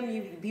pray for them,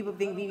 people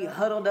think we be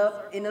huddled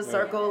up in a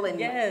circle, and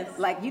Yes.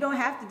 like you don't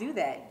have to do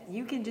that.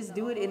 You can just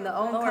do it in the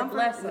own Lord comfort,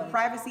 bless in the them.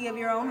 privacy of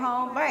your own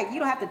home. Right? You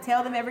don't have to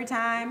tell them every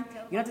time. You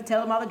don't have to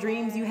tell them all the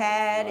dreams you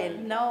had,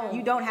 and No.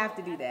 you don't have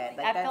to do that.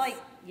 Like, I feel that's- like,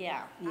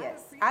 yeah.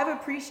 Yes, I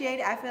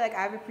feel like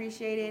I've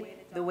appreciated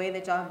the way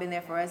that y'all have been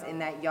there for us,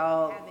 and that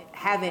y'all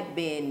haven't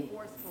been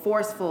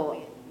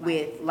forceful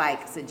with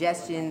like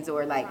suggestions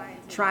or like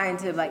trying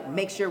to like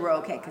make sure we're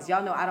okay, because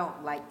y'all know I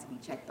don't like to be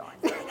checked on.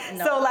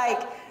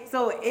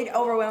 So it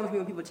overwhelms me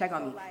when people check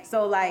on me.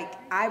 So like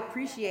I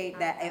appreciate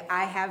that if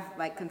I have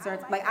like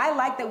concerns, like I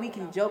like that we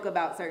can joke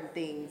about certain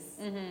things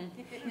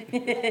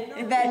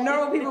that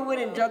normal people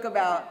wouldn't joke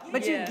about,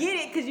 but Yeah. you get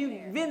it because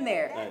you've been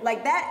there.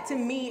 Like that to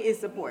me is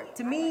support.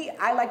 To me,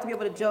 I like to be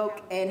able to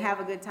joke and have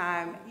a good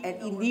time,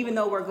 and even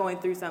though we're going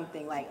through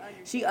something, like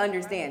she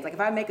understands. Like if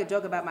I make a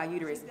joke about my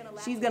uterus,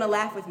 she's gonna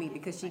laugh with me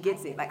because she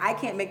gets it. Like I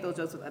can't make those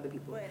jokes with other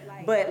people,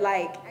 but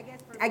like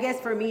I guess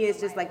for me it's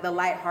just like the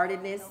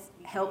lightheartedness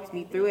helps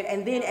me through it,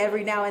 and then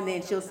every now and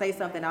then she'll say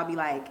something, I'll be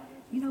like,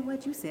 you know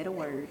what, you said a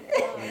word.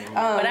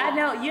 But I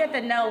know, you have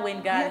to know when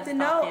You God have is to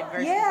talking know,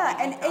 versus yeah,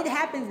 when and he's it talking.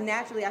 happens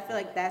naturally. I feel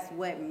like that's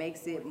what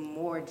makes it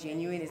more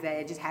genuine, is that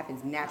it just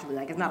happens naturally.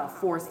 Like it's not a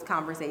forced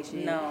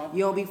conversation. No.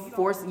 You don't be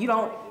forced. You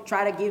don't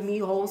try to give me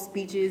whole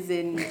speeches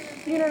and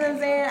you know what I'm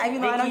saying.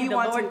 Even though I know Vicky, you the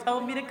want Lord to.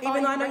 told me to call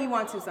Even though you I know back. you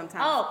want to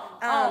sometimes.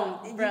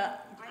 Bruh.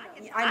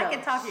 I know. I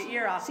can talk your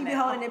ear off She be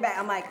now. holding it back.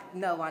 I'm like,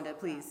 no, Wanda,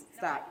 please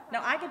stop. No,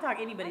 I can talk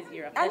anybody's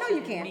ear off. I That's know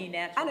you just can. Me I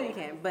naturally. know you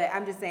can, but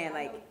I'm just saying,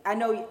 like, I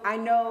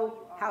know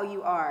how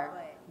you are,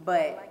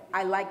 but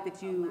I like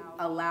that you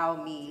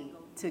allow me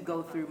to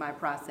go through my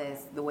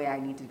process the way I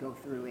need to go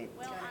through it.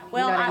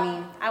 Well, you know what I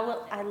mean?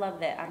 I love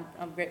that.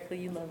 I'm grateful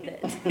you love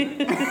that.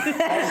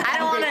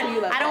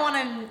 I don't want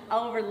to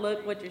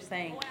overlook what you're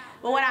saying.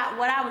 But what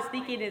I was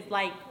thinking is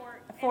like,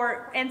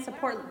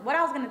 support. What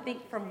I was gonna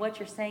think from what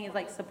you're saying is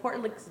like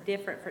support looks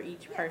different for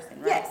each person,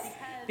 right? Yes.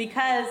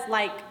 Because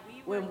like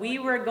when we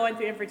were going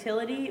through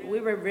infertility, we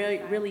were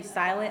really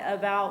silent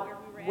about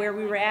where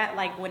we were at.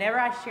 Like whenever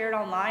I shared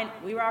online,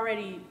 we were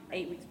already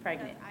 8 weeks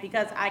pregnant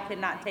because I could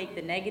not take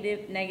the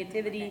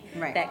negativity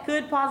Right. that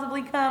could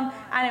possibly come.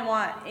 I didn't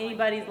want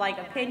anybody's like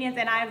opinions,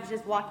 and I was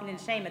just walking in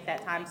shame at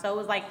that time. So it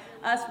was like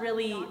us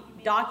really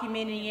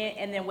documenting it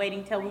and then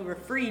waiting till we were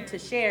free to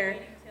share,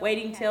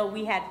 waiting till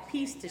we had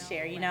peace to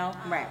share, you know?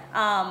 Right.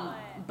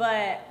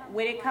 But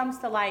when it comes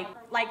to like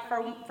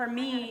for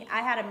me,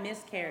 I had a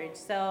miscarriage.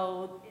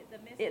 So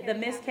the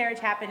miscarriage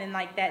happened in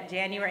like that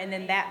January, and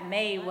then that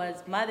May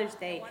was Mother's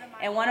Day.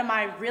 And one of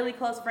my really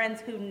close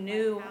friends who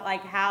knew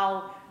like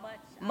how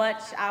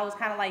much I was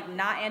kind of like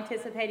not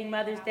anticipating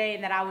Mother's Day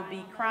and that I would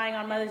be crying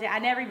on Mother's Day. I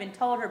never even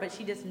told her, but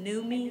she just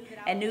knew me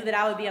and knew that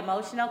I would be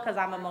emotional because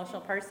I'm an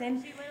emotional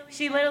person.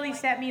 She literally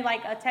sent me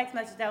like a text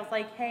message that was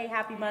like, hey,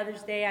 happy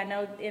Mother's Day. I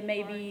know it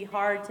may be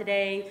hard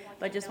today,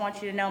 but just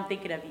want you to know I'm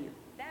thinking of you.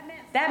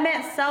 That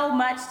meant so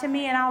much to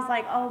me, and I was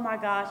like, oh my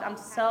gosh, I'm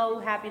so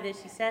happy that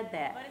she said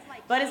that.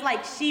 But it's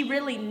like she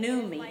really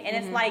knew me, and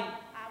it's like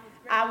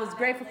I was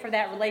grateful for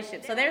that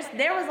relationship. So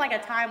there was like a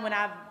time when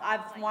I've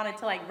wanted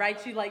to like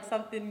write you like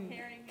something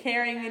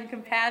caring and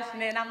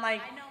compassionate. And I'm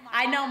like,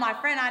 I know my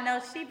friend, I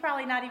know she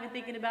probably not even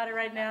thinking about it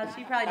right now.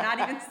 She probably not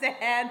even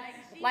sad.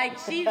 Like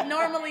she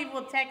normally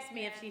will text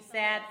me if she's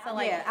sad. So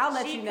like Yeah, I'll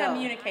let she you know.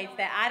 communicates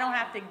that. I don't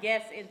have to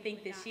guess and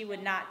think that she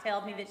would not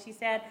tell me that she's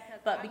sad.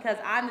 But because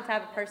I'm the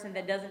type of person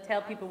that doesn't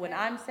tell people when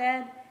I'm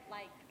sad,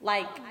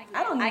 like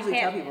I don't usually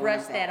tell can't people when brush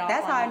I'm sad. that off.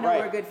 That's on how I them. know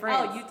Right. we're good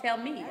friends. Oh, you tell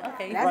me.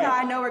 Okay. That's Right. how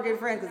I know we're good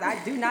friends, because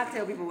I do not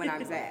tell people when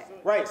I'm sad.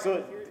 Right.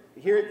 So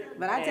here,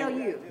 But I tell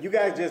you. you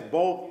guys just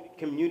both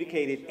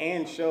communicated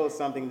and showed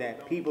something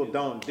that people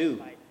don't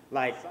do.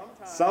 Like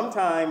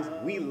sometimes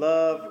we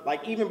love,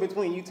 like even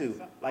between you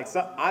two, like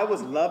I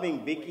was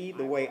loving Vicky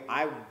the way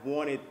I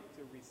wanted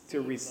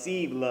to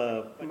receive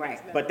love, Right.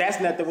 but that's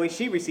not the way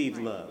she receives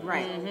love.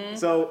 Right.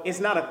 So it's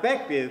not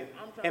effective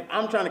if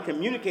I'm trying to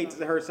communicate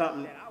to her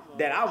something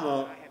that I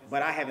want,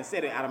 but I haven't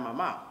said it out of my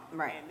mouth.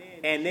 Right.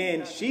 And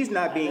then she's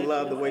not being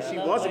loved the way she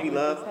wants to be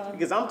loved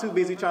because I'm too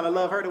busy trying to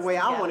love her the way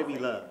I want to be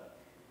loved.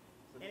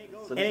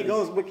 So And it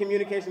goes with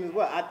communication as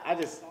well. I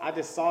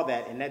just saw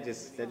that, and that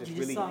just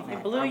really saw that.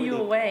 It blew you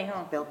away,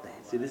 huh? Felt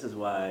that. See, this is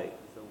why.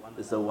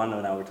 So Wanda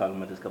and I were talking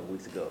about this a couple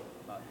weeks ago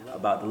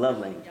about the love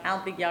language. I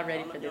don't think y'all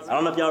ready for this. I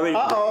don't know if y'all ready.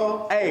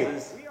 Uh-oh. Hey,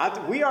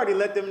 we already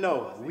let them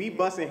know. We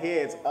busting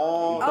heads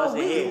all Oh,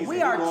 Busting we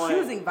heads. are going-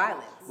 choosing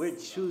violence. We're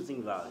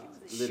choosing violence.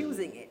 literally.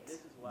 Choosing it.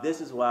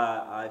 This is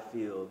why I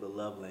feel the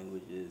love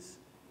language is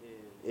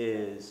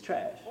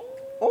trash.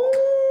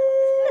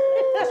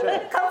 It's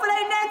trash. Come for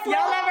that next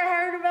Y'all one. ever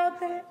heard about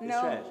that? It's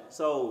trash.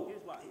 So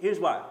here's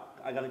why.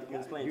 I gotta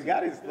explain. You to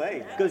got to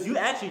explain. Because you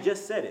actually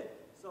just said it.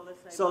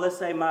 So let's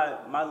say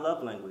my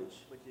love language,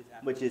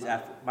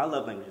 my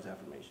love language is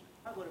affirmation.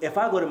 If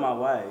I go to my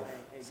wife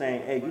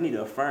saying, "Hey, you need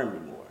to affirm me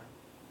more,"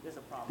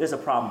 there's a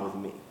problem with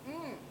me.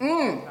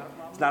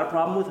 It's not a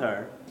problem with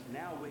her.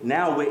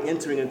 Now we're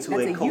entering into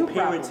That's a a you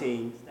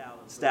co-parenting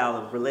style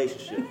of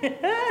relationship.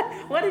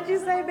 What did you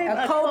say, baby?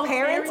 A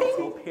co-parenting?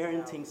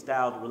 Co-parenting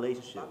style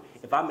relationship.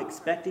 If I'm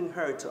expecting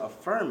her to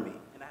affirm me,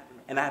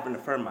 and I haven't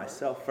affirmed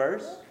myself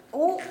first,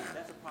 Ooh.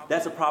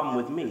 that's a problem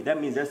with me.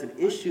 That means there's an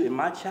issue in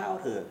my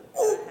childhood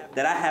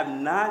that I have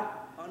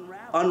not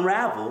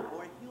unraveled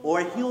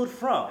or healed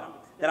from,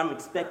 that I'm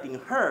expecting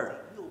her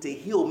to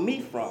heal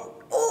me from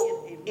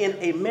in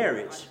a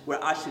marriage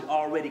where I should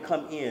already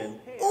come in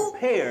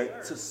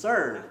prepared to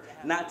serve,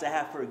 not to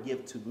have her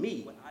give to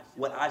me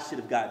what I should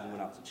have gotten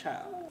when I was a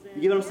child.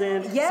 You get what I'm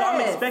saying? So I'm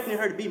Yes. expecting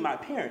her to be my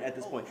parent at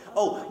this point.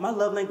 Oh, my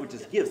love language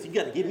is gifts. You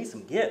got to give me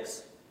some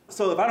gifts.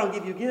 So if I don't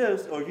give you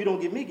gifts, or if you don't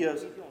give me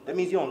gifts, that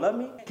means you don't love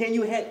me? Can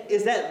you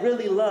is that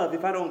really love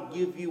if I don't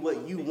give you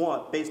what you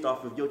want based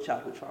off of your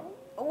childhood trauma?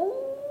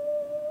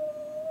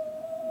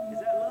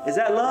 Is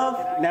that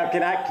love? Now, can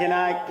that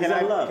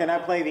love? I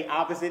play the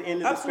opposite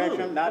end of the Absolutely.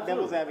 spectrum? Not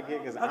Absolutely. devil's advocate,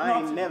 because I can I ain't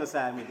absolutely. never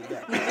side me to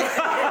that.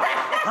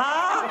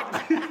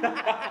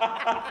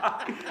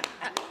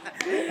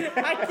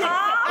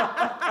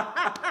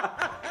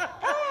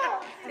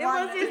 It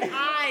was his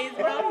eyes,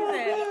 bro. He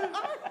said,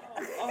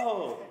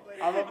 Oh,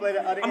 I'm gonna play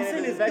the other I'm end of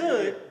saying the it's spectrum.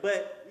 good,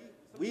 but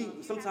we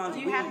sometimes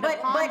you we. have to But-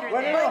 ponder Wait,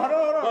 that. no,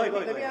 hold on. Go Let ahead, me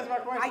go ahead. answer my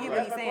question. I get what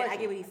That's he's my saying. I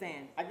question. get what he's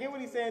saying. I get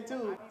what he's saying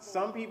too.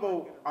 Some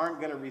people aren't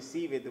gonna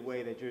receive it the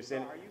way that you're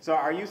saying. So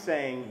are you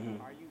saying?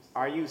 Mm-hmm.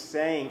 Are you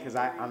saying? Because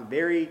I'm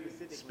very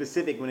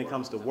specific when it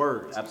comes to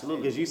words.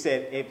 Absolutely. Because you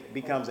said it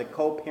becomes a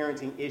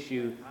co-parenting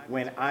issue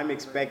when I'm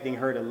expecting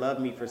her to love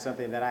me for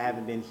something that I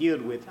haven't been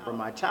healed with from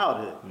my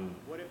childhood.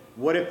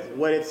 What if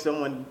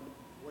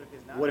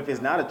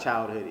it's not a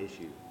childhood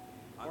issue?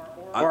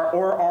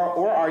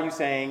 Or are you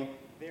saying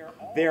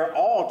they're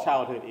all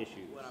childhood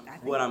issues?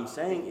 What I'm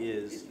saying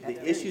is the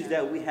issues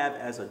that we have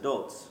as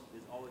adults,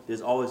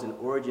 there's always an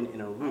origin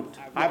and a root.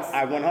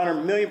 I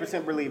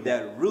 100,000,000% believe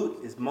that. That root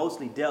is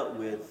mostly dealt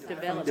with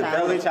Development.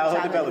 Early childhood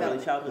Childhood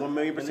development. childhood.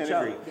 1,000,000% in the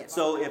agree. childhood.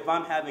 So if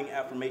I'm having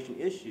affirmation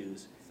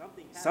issues,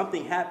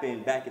 something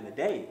happened back in the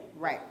day.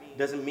 Right.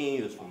 Doesn't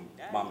mean it was from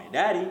mom and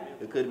daddy.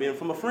 It could have been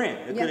from a friend.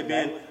 It could have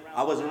been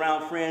I was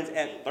around friends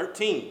at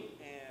 13,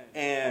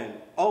 and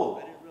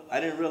I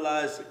didn't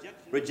realize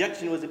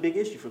rejection was a big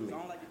issue for me.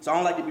 So I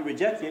don't like to be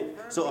rejected.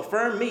 So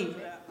affirm me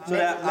so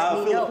that Let I'll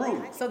me feel know.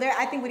 approved. So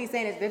I think what he's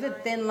saying is there's a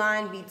thin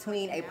line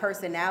between a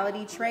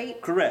personality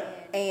trait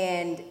Correct.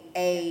 and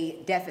a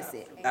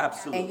deficit.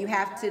 Absolutely. And you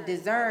have to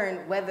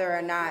discern whether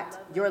or not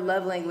your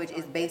love language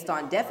is based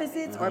on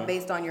deficits or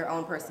based on your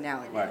own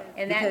personality. Right.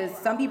 And that- because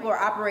some people are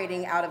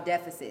operating out of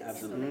deficits.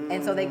 Absolutely.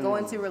 And so they go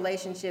into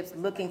relationships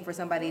looking for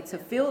somebody to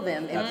fill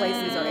them in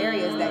places or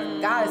areas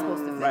that God is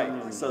supposed to fill.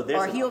 Right. So there's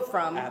Or healed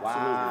from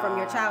Absolutely.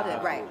 your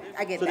childhood. Right.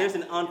 I get So that. there's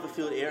an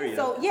unfulfilled area.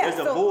 So, yeah, there's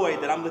a so-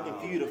 void that I'm looking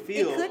for you to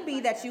fill. It could be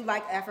that you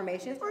like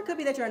affirmations, or it could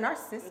be that you're a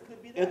narcissist.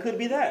 It could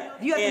be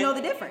that. You have to And- know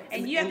the difference.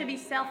 And you have to be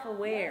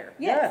self-aware.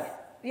 Yes.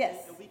 Yes.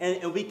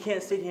 And we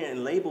can't sit here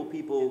and label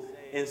people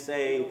and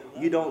say,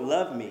 you don't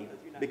love me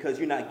because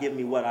you're not giving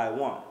me what I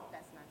want.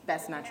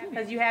 That's not true.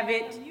 Because you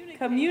haven't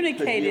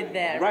communicated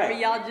that. Right.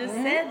 Remember, y'all just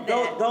said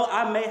that. Though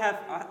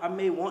I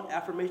may want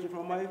affirmation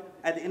from my wife,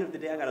 at the end of the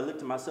day, I gotta look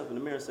to myself in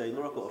the mirror and say,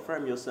 Norco,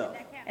 affirm yourself.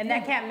 And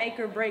that can't make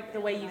or break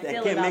the way you That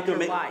feel can't about make her your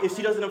make. wife. If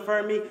she doesn't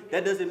affirm me,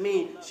 that doesn't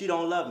mean she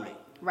don't love me.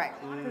 Right.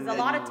 Because a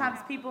lot of times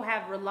people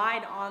have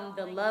relied on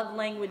the love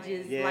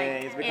languages, Yeah, like,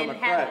 it's become and a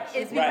crutch.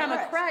 it's Right. become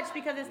a crutch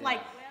because it's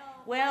like,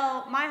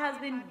 well, my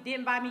husband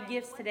didn't buy me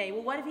gifts today.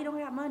 Well, what if he don't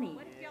got money?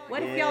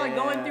 What if y'all are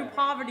going through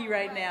poverty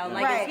right now?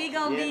 Like, Right. is he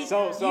gonna Yeah, be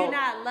so- you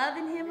not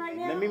loving him right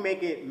now? Let me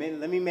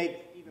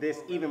make this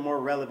even more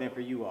relevant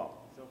for you all.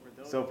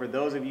 So for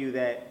those of you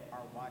that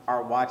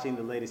are watching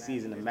the latest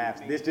season of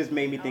Maps, this just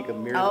made me think of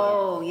Mirla.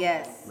 Oh,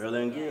 yes.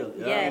 Merlin and Gil.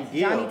 Yeah. Yes. and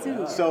Gil. Johnny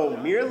too. So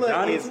Johnny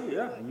Mirla too,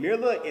 yeah.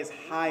 Mirla is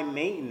high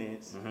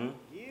maintenance.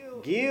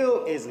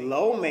 Gil is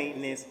low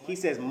maintenance. He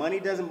says money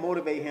doesn't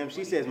motivate him.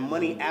 She says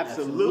money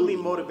absolutely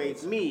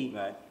motivates me.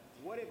 Right.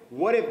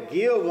 What if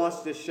Gil wants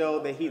to show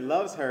that he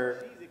loves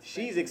her?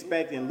 She's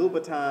expecting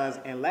Louboutins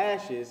and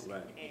lashes,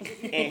 Right.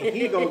 and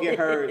he gonna get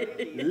her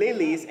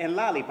lilies and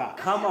lollipops.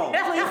 Come on.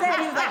 That's what he said.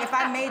 He was like, if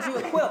I made you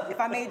a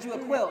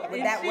quilt, would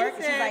that she work?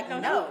 And she's said, like, "Go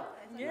no. do it."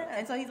 Yeah.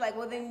 And so he's like,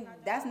 well, then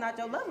that's not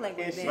your love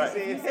language. And she Then. said,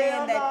 If you're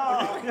saying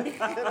that,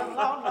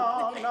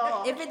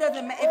 no. if it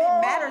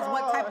matters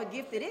what type of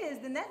gift it is,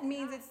 then that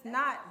means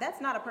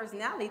that's not a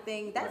personality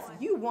thing. That's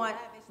you want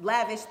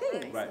lavish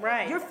things. Right.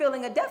 Right. You're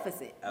feeling a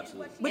deficit.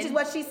 Absolutely. Which is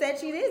what she said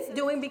she is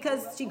doing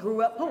because she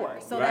grew up poor.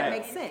 So that Right.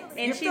 makes sense. And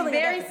You're she's feeling a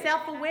very deficit.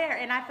 self-aware.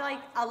 And I feel like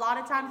a lot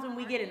of times when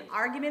we get in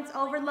arguments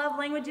over love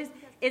languages,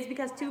 it's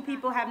because two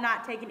people have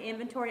not taken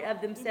inventory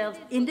of themselves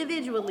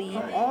individually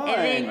and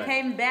then Right.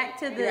 came back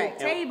to the Right.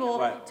 table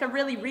Right. to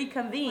really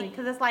reconvene.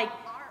 Because it's like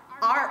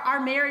our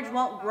marriage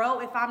won't grow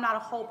if I'm not a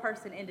whole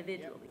person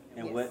individually.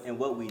 And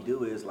what we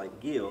do is like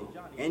Gil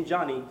and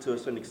Johnny to a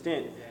certain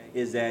extent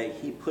is that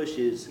he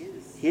pushes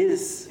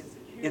his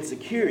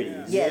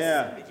insecurities. Yes.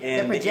 Yeah.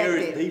 And They're the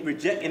areas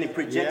projected. he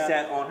projects Yeah.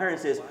 that on her and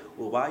says,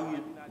 well,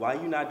 why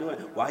you not doing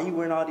it? Why are you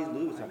wearing all these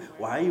Louis Vuitton?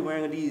 Why are you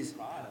wearing these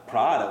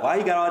Prada? Why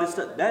you got all this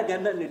stuff? That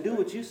got nothing to do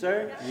with you,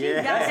 sir. Yeah.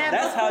 got that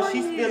That's how before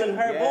she's you. feeling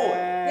her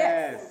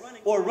Yes. boy.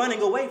 Or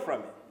running away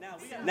from it.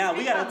 Now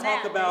we gotta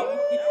talk about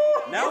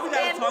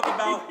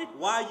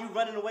why you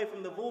running away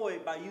from the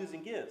void by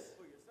using gifts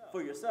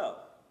for yourself.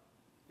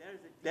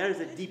 There's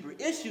a deeper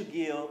issue,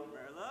 Gil.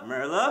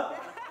 Merla.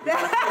 We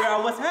gotta figure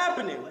out what's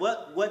happening.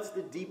 What's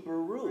the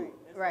deeper root?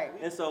 Right.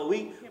 And so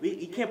we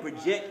can't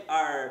project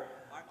our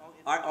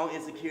own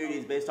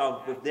insecurities based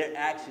off of their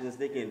actions.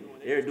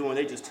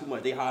 They're just too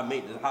much. They high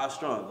maintenance, high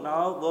strung.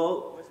 No,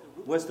 well,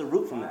 what's the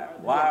root from that?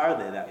 Why are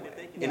they that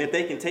way? And if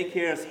they can take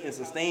care and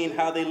sustain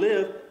how they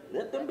live,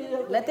 let them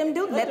deal Let them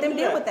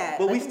deal with that.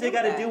 But Let we them still deal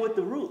got to with deal that. with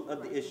the root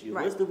of the issue.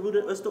 Right. What's the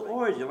root? What's the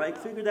origin? Like,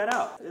 figure that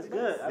out. It's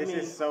good. This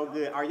is so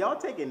good. Are y'all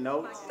taking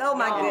notes? Oh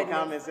my in the goodness.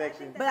 comment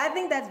section? But I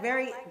think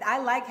I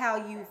like how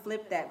you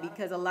flip that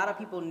because a lot of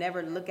people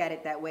never look at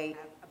it that way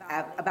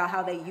about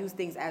how they use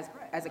things as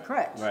a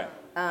crutch. Right.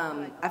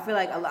 I feel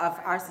like a lot of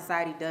our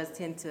society does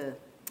tend to,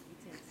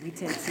 We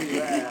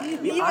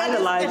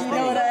idolize you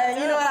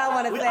know what I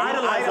want to We say.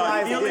 idolize our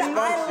Idolize feelings.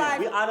 dysfunction.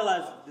 We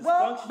idolize dysfunction.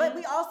 Well, but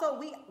we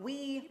also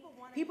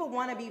people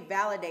want to be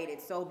validated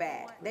so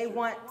bad. They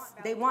want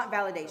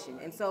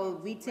validation, and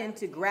so we tend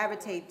to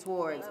gravitate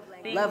towards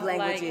Things love like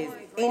languages,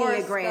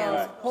 horoscopes.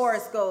 enneagrams,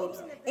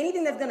 horoscopes,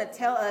 anything that's gonna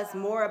tell us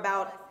more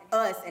about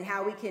us and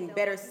how we can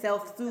better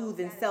self-soothe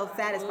and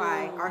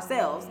self-satisfy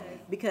ourselves,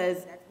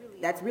 because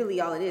that's really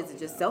all it is. It's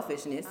just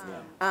selfishness.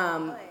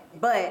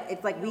 But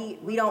it's like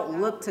we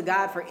don't look to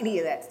God for any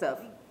of that stuff.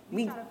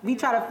 We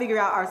try to figure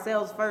out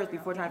ourselves first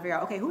before trying to figure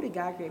out, okay, who did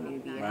God create me to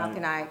be, and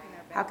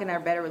how can I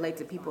better relate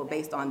to people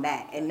based on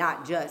that, and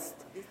not just,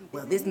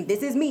 well, this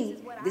is me,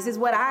 this is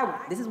what I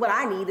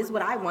need, this is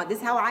what I want, this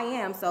is how I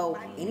am. So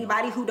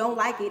anybody who don't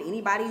like it,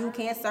 anybody who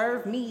can't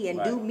serve me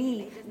and do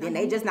me, then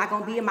they just not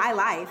gonna be in my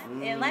life.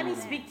 And let me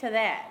speak to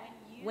that.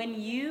 When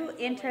you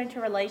enter into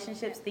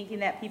relationships thinking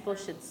that people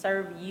should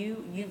serve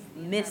you, you've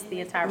missed the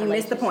entire You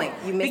missed the relationship.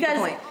 point. You missed the because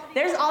point.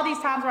 There's all these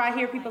times where I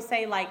hear people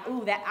say like,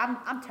 "Ooh, that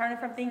I'm turning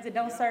from things that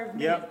don't serve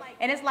me." Yep.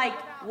 And it's like,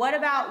 what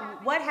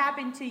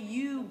happened to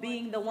you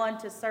being the one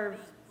to serve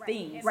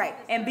things? Right.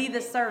 And be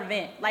the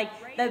servant. Like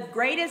the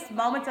greatest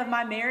moments of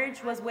my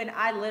marriage was when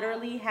I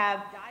literally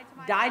have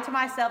died to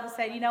myself and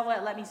said, "You know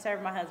what? Let me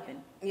serve my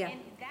husband." Yeah.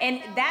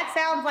 And that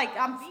sounds like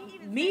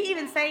me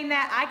even saying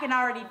that, I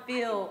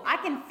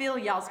can feel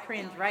y'all's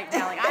cringe right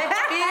now. Like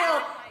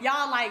I feel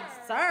y'all like,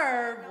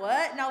 serve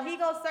what? No, he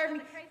gonna serve me.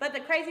 But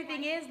the crazy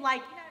thing is,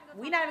 like,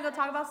 we not even gonna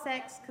talk about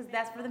sex because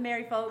that's for the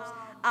married folks.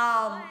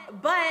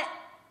 But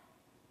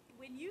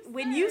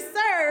when you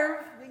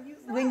serve, you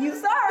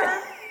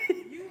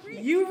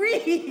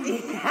reap.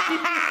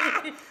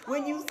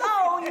 When you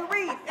sow, you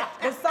reap.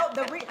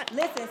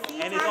 Listen,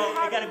 see, And it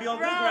gotta be on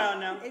good ground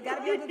now. It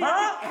gotta be on good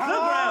Huh? ground. Good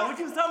ground. What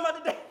you was talking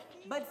about today?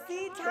 But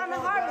seed time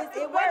and harvest,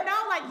 it But works.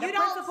 no, like The you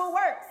don't. principle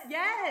works.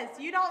 Yes,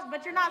 you don't.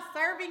 But you're not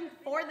serving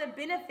for the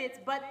benefits.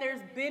 But there's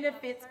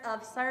benefits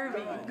of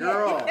serving.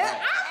 Girl. Girl.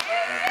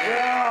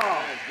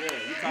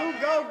 You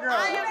go, girl.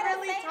 I am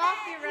really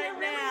talking right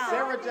now.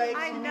 Sarah Jakes,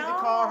 I you need to know.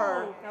 call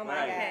her. Oh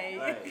my Okay.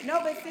 God. Right.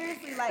 No, but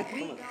seriously, like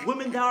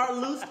Women that are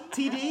loose,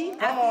 TD.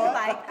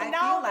 I feel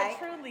No, but like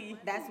truly.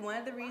 that's one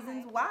of the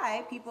reasons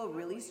why people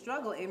really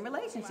struggle in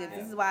relationships.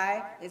 This is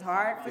why it's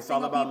hard for It's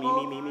all single about me,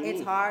 people. me, me, me, It's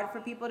me. hard for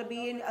people to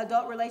be in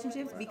adult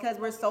relationships because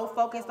we're so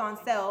focused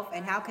on self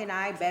and how can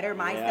I better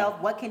myself?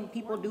 Yeah. What can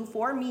people do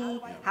for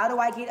me? How do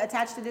I get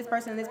attached to this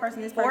person, this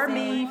person, this For person?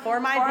 me, for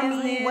my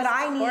business, what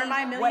I need, for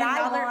my what I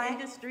million-dollar want.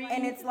 industry.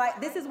 And it's like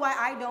this is why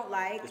I don't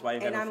like. That's why you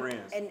got and no I'm-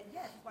 friends. And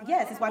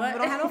yes, it's why people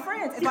What? don't have no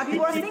friends. It's why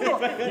people are single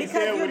because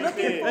said you're what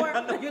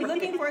he you're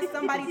looking for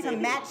somebody to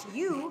match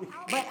you.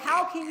 But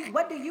how can you?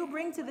 What do you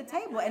bring to the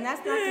table? And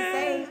that's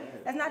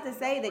not to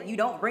say that you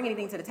don't bring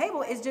anything to the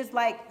table. It's just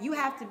like you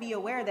have to be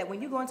aware that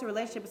when you go into a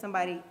relationship with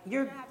somebody,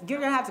 you're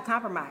gonna have to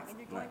compromise,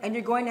 and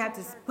you're going to have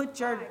to put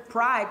your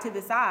pride to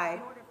the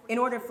side in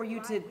order for you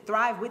to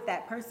thrive with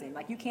that person.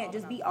 Like you can't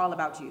just be all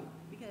about you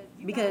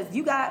because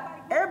you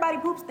got everybody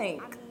poops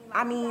stink.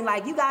 I mean,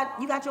 like you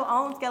got your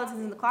own skeletons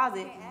in the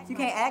closet. So you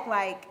can't act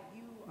like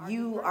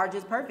you are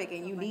just perfect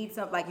and you need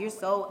something like you're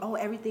so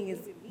everything is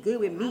good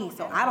with me,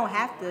 so I don't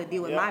have to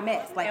deal with my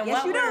mess. Like And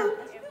yes what you do,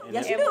 we're-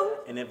 yes you do.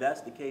 And if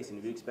that's the case, and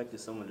if you expected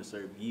someone to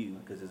serve you,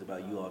 because it's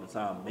about you all the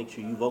time, make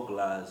sure you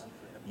vocalize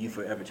you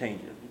forever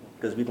changing.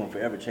 Because we're going to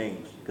forever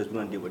change. Because we're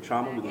going to deal with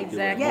trauma, we're going to deal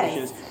with Exactly.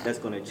 emotions. That's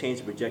going to change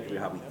the trajectory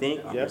of how we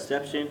think, our Yep.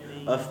 perception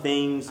of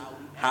things,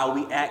 how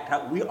we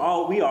act. We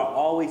are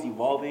always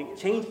evolving.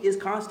 Change is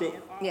constant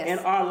Yes. in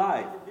our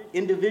life,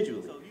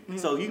 individually.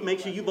 So you make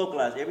sure you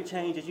vocalize every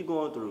change that you're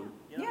going through.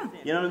 Yeah.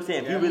 You know what I'm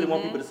saying? If you really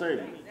want people to serve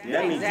you,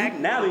 that means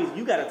Exactly. now means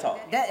you got to talk.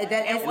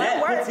 And what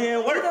it works. puts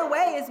in work. Either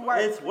way, it's work.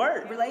 It's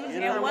work. Relationships You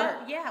know? are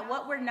And work.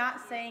 what we're not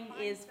saying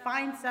is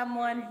find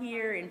someone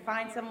here and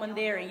find someone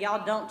there and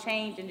y'all don't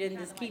change and then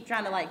just keep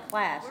trying to like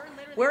clash.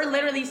 We're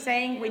literally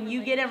saying when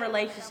you get in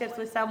relationships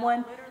with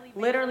someone,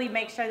 literally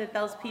make sure that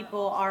those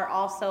people are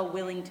also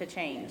willing to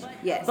change.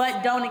 Yes.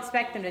 But don't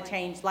expect them to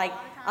change. Like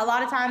a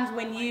lot of times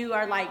when you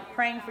are like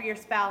praying for your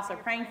spouse or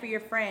praying for your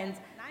friends,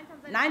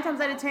 9 times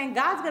out of 10,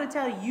 God's gonna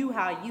tell you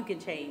how you can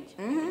change.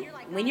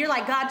 When you're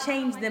like, God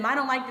changed them. I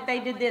don't like that they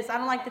did this. I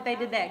don't like that they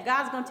did that.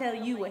 God's gonna tell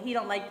you what He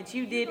don't like that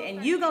you did,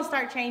 and you gonna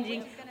start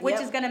changing, which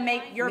Yep. is gonna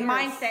make your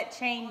Mirrors. mindset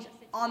change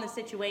on the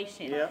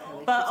situation. Yep.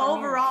 But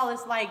overall,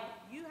 it's like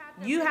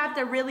you have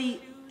to really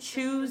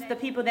choose the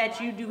people that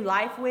you do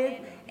life with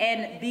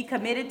and be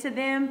committed to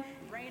them,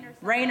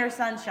 rain or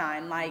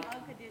sunshine, like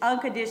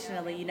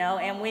unconditionally, you know.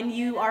 And when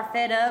you are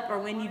fed up or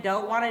when you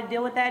don't want to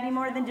deal with that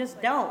anymore, then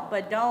just don't.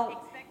 But don't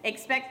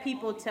expect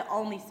people to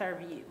only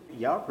serve you.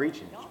 Y'all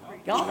preaching.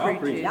 Y'all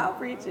preaching. Y'all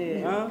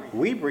preaching.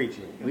 We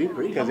preaching. We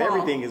preaching. Because Come on.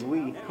 everything is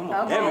we. Come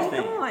on, Okay,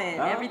 everything. come on.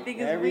 Huh? Everything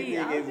is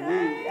Everything we. is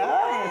we.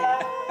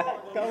 Ah,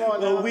 come on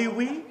Little now. wee.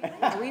 We.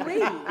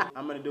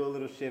 I'm gonna do a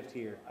little shift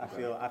here. I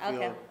feel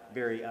Okay.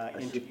 very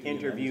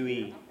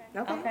interviewee.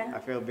 Okay. Okay. I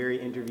feel very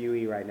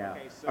interviewee right now.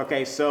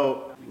 Okay,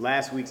 so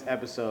last week's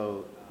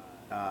episode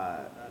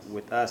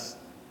with us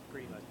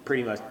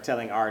pretty much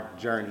telling our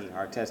journey,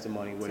 our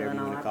testimony, whatever Telling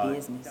you all want to our call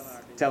business.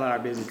 it. Telling our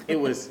business.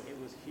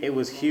 It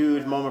was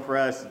huge moment for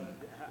us.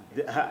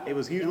 It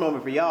was a huge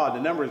moment for y'all. The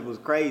numbers was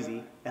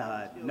crazy.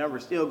 The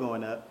numbers still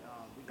going up.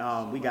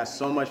 We got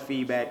so much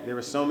feedback. There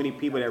were so many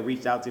people that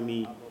reached out to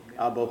me,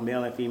 both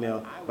male and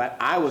female. But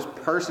I was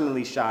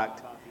personally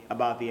shocked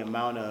about the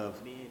amount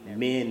of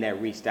men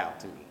that reached out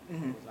to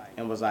me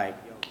and was like,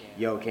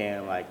 yo,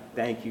 Cam, like,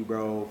 thank you,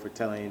 bro, for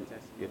telling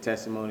your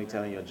testimony,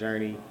 telling your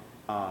journey.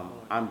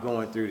 I'm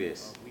going through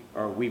this,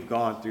 or we've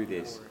gone through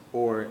this,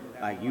 or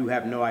like, you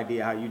have no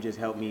idea how you just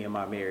helped me in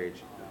my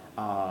marriage.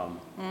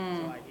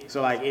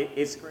 So like,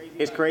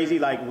 it's crazy,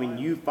 like, when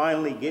you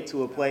finally get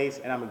to a place,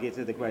 and I'm gonna get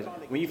to the question,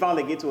 when you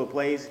finally get to a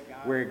place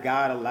where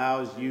God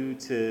allows you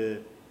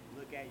to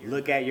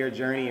look at your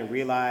journey and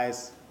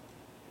realize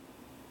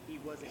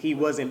He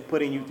wasn't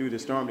putting you through the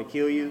storm to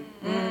kill you.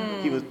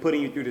 He was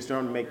putting you through the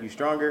storm to make you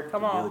stronger.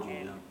 Come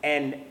on.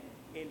 And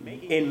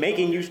in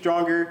making you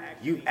stronger,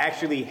 you've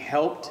actually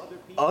helped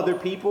other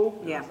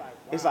people. Yeah.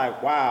 It's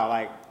like, wow,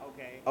 like,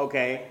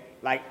 okay.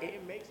 Like,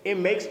 it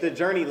makes the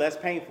journey less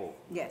painful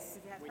Yes.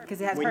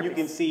 Because it has when purpose. you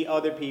can see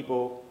other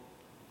people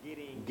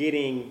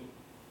getting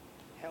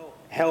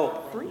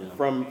help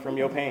from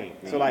your pain.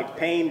 So like,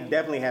 pain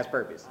definitely has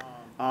purpose.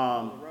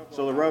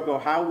 So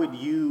LaRocco, how would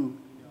you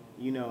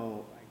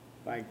know,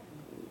 like,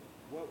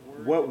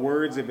 what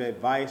words of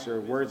advice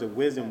or words of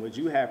wisdom would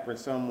you have for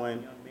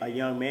someone, a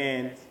young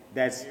man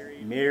that's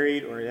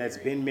married or that's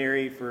been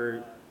married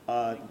for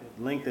a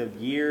length of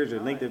years or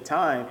length of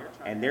time,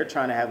 and they're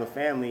trying to have a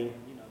family,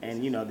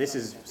 and this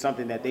is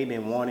something that they've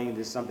been wanting,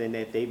 this is something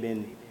that they've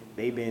been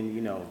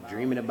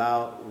dreaming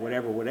about,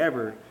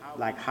 whatever.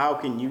 Like, how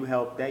can you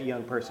help that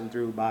young person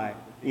through by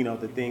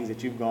the things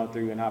that you've gone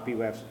through and how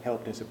people have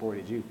helped and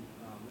supported you?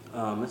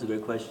 That's a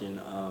great question.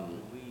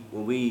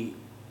 When we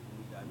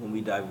when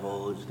we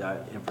divulged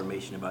that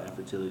information about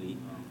infertility,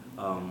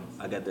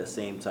 I got that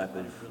same type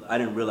of, I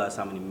didn't realize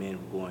how many men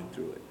were going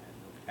through it.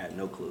 I had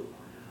no clue.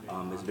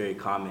 It's very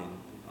common,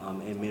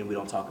 and men, we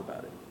don't talk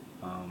about it.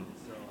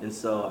 And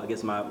so I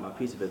guess my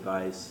piece of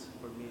advice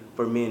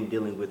for men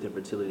dealing with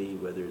infertility,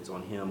 whether it's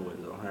on him, whether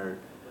it's on her,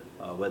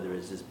 whether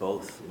it's just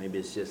both, maybe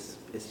it's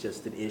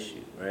just an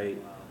issue, right?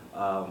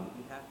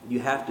 You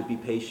have to be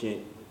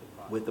patient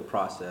with the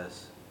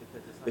process,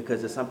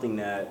 because it's something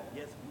that,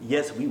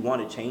 yes, we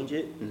want to change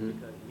it,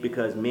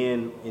 because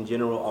men in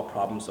general are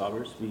problem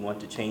solvers. We want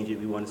to change it.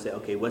 We want to say,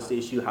 okay, what's the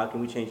issue? How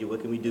can we change it?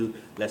 What can we do?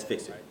 Let's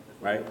fix it,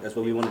 right? That's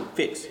what we want to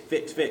fix.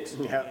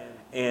 Yeah.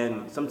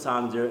 And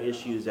sometimes there are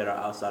issues that are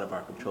outside of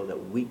our control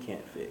that we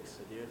can't fix.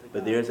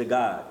 But there's a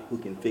God who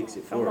can fix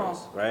it for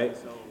us, right?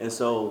 And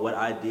so what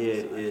I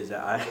did is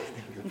that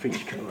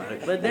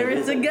But there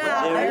is a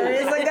God. There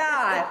is a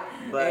God.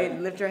 But- Hey,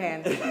 lift your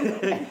hands.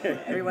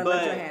 Everyone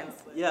lift your hands.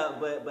 Yeah,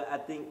 but I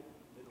think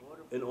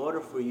in order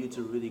for you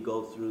to really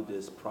go through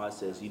this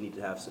process, you need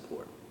to have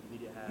support.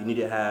 You need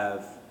to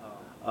have,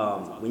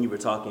 when you were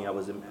talking, I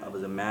was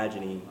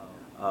imagining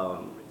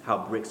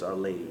how bricks are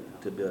laid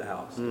to build a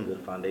house, to build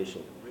a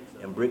foundation.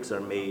 And bricks are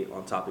made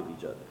on top of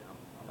each other.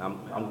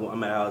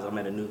 I'm at a house, I'm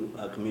at a new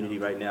community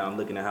right now. I'm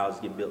looking at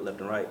houses get built left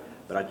and right,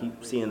 but I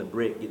keep seeing the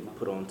brick getting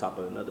put on top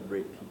of another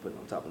brick, keep putting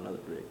on top of another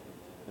brick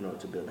in order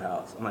to build a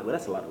house. I'm like, well,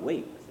 that's a lot of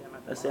weight.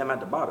 Let's say I'm at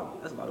the bottom.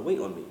 That's a lot of weight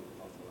on me,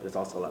 but it's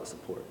also a lot of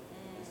support.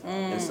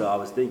 And so I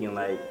was thinking,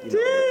 like, you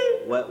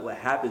know, what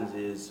happens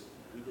is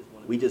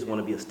we just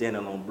want to be a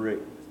standalone brick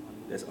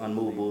that's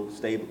unmovable,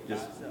 stable,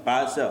 just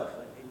by itself,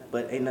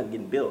 but ain't nothing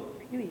getting built.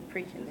 You be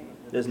preaching there.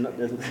 There's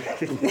nothing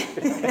Come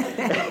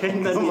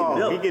getting on,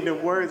 built. he getting the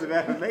words of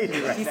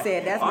affirmation right She now.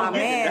 said, that's my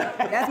man.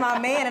 That's my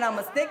man, and I'm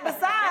going to stick beside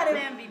That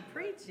him. man be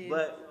preaching.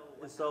 But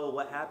so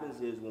what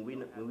happens is when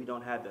we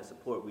don't have that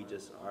support, we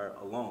just are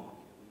alone,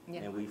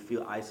 and we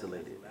feel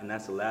isolated, and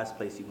that's the last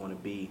place you want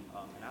to be.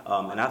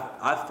 And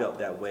I felt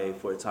that way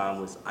for a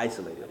time, was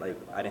isolated. Like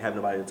I didn't have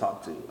nobody to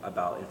talk to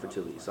about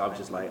infertility, so I was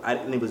just like,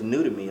 and it was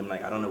new to me. I'm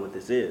like, I don't know what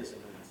this is,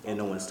 and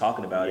no one's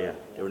talking about it.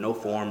 There were no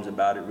forums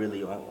about it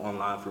really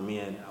online for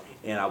men,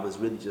 and I was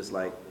really just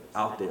like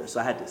out there. So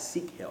I had to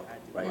seek help,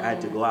 right? I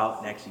had to go out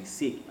and actually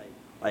seek,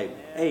 like,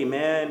 hey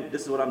man,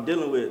 this is what I'm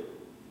dealing with.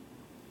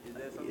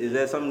 Is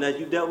that something that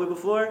you've dealt with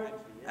before?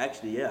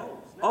 Actually, yeah.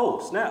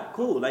 Oh, snap,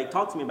 cool. Like,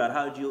 talk to me about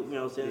how did you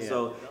know what I'm saying? Yeah.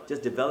 So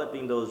just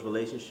developing those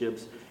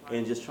relationships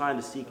and just trying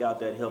to seek out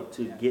that help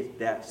to get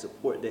that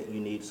support that you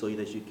need so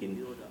that you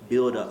can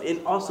build up.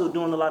 And also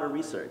doing a lot of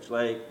research,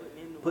 like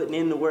putting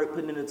in the work,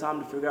 putting in the time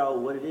to figure out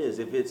what it is.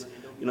 If it's,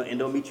 you know,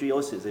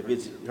 endometriosis, if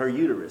it's her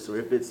uterus, or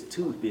if it's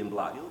tooth being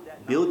blocked.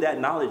 Build that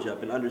knowledge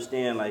up and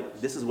understand,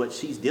 like, this is what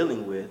she's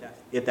dealing with,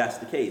 if that's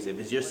the case. If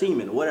it's your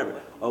semen or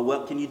whatever. Or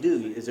what can you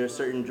do? Is there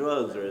certain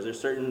drugs, or is there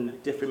certain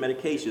different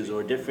medications,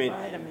 or different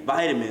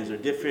vitamins, or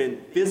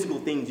different physical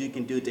things you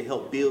can do to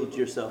help build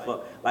yourself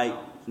up? Like,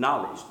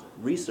 knowledge,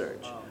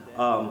 research.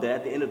 That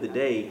at the end of the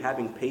day,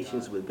 having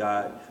patience with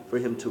God for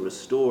him to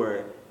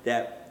restore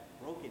that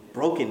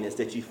brokenness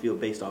that you feel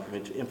based off of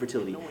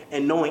infertility,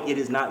 and knowing it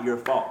is not your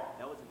fault.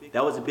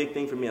 That was a big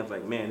thing for me. I was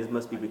like, man, this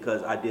must be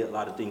because I did a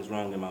lot of things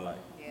wrong in my life.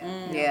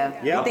 Yeah.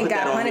 Yeah, You think put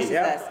that God on me. punishes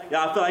us?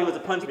 Yeah, I feel like it was a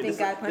punishment. You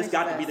think God This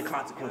got to punishes be the us?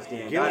 consequence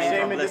then. Guilt, God ain't shame,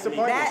 gonna and bless me.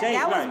 disappointment.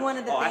 That was Right. one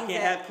of the I things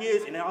can't that have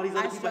kids, and then all these I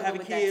other people struggled having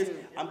with that kids.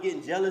 too. I'm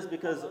getting jealous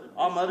because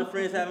all my other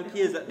friends having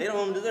kids. They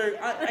don't deserve.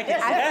 I can't say I feel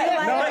that.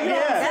 like No, yeah,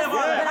 that's, yeah.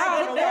 but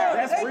I get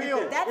that. That's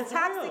real. That's It's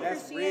toxic real. That's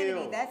Christianity.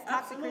 real. That's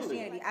toxic Absolutely.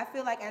 Christianity. I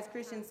feel like as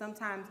Christians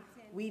sometimes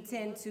we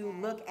tend to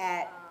look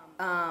at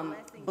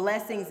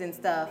blessings and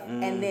stuff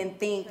and then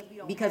think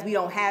because we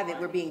don't have it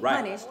we're being Right.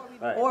 punished,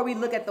 Right. or we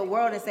look at the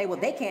world and say, well,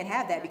 they can't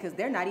have that because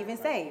they're not even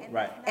saved.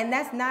 Right. And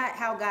that's not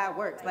how God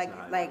works. Like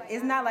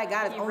it's not like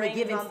God is He only reigns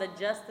giving on the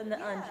just and the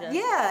unjust.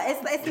 Yeah,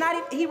 it's not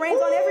even, he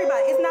reigns on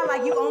everybody. It's not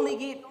like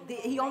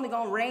he only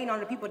gonna reign on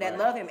the people that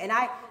love him. And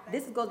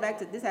this goes back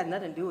to, this has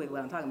nothing to do with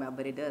what I'm talking about,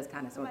 but it does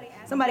kind of sort of.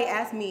 Somebody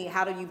asked me,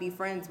 how do you be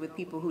friends with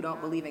people who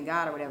don't believe in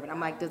God or whatever? And I'm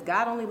like, does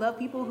God only love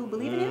people who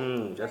believe in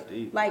him? That's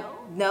deep. Like,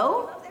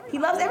 no, he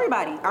loves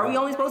everybody. Are we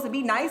only supposed to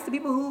be nice to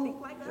people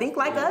who think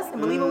like us and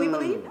believe what we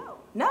believe?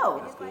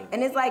 No.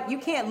 And it's like, you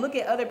can't look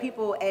at other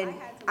people, and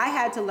I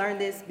had to learn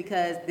this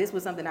because this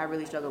was something I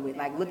really struggled with.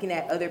 Like looking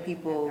at other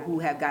people who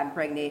have gotten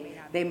pregnant,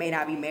 they may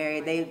not be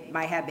married, they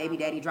might have baby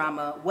daddy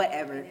drama,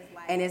 whatever.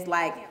 And it's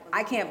like,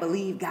 I can't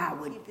believe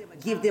God would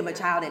give them a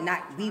child and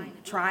not be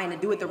trying to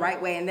do it the right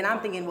way. And then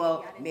I'm thinking,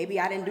 well, maybe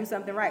I didn't do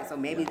something right. So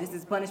maybe this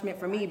is punishment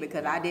for me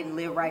because I didn't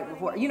live right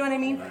before. You know what I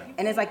mean?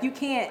 And it's like, you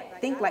can't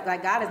think like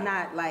God is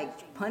not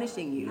like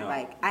punishing you. No.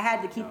 Like I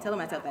had to keep telling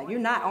myself that you're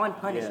not on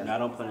punishment. not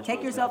on punishment. Take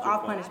It's yourself not your off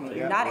fault. punishment. Yeah.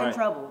 You're not in Right.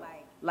 trouble.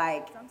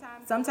 Like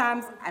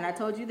sometimes, and I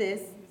told you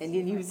this, and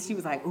then she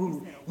was like,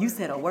 "Ooh, you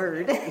said a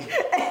word."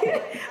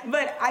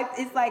 But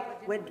it's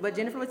like what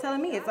Jennifer was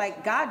telling me. It's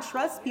like God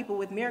trusts people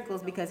with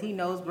miracles because He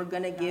knows we're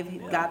gonna give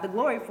God the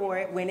glory for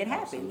it when it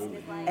happens.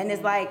 And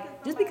it's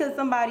like just because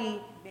somebody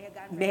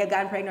may have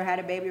gotten pregnant or had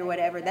a baby or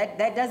whatever, that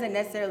doesn't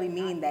necessarily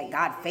mean that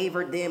God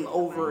favored them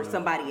over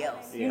somebody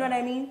else. You know what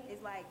I mean?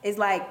 It's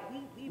like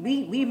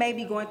we may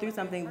be going through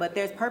something, but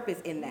there's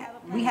purpose in that.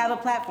 We have a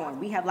platform.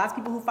 We have lots of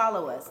people who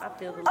follow us. I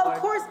feel the Of Lord.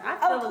 course, I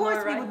feel of the course,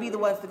 Lord we right would be here. the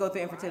ones to go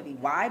through infertility.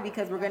 Why?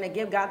 Because we're going to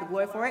give God the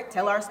glory for it,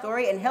 tell our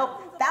story, and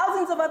help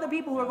thousands of other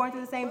people who are going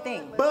through the same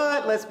thing.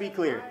 But let's be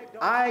clear.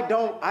 I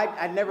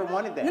never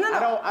wanted that. No, no,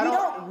 no. I You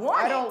don't don't want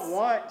I it. don't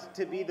want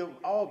to be the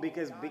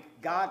because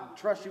God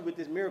trusts you with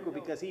this miracle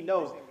because He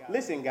knows.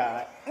 Listen,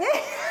 God.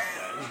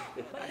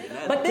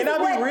 But this Can is I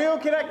what, be real?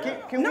 Can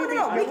No, we no, be,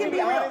 no. We can be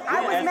real. honest?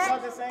 I was Yeah, mad,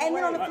 talk the same and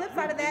then on the way. flip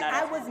side of that,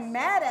 I was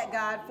mad at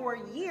God for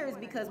years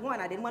because one,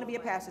 I didn't want to be a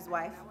pastor's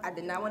wife. I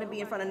did not want to be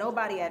in front of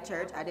nobody at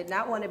church. I did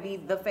not want to be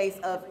the face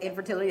of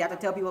infertility. I have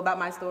to tell people about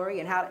my story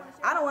and how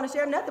I don't want to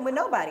share nothing with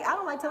nobody. I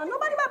don't like telling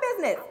nobody my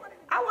business.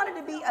 I wanted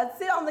to be a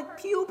sit on the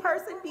pew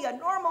person, be a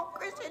normal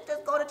Christian,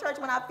 just go to church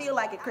when I feel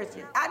like a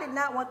Christian. I did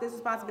not want this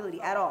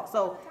responsibility at all.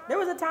 So there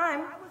was a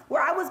time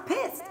where I was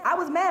pissed. I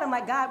was mad. I'm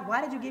like, God,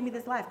 why did you give me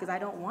this life? Because I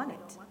don't want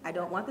it. I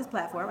don't want this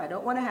platform. I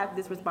don't want to have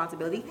this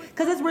responsibility.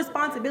 Because it's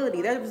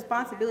responsibility. There's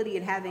responsibility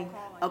in having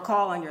a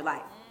call on your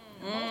life.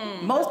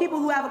 Most people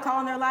who have a call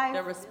in their life,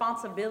 The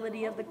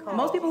responsibility of the call.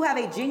 most people who have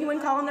a genuine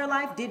call in their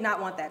life did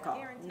not want that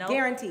call. Nope.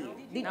 Guaranteed.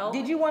 Nope.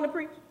 Did you want to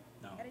preach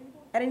No.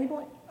 at any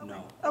point?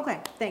 No.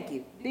 Okay, thank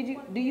you.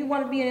 Do you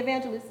want to be an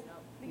evangelist?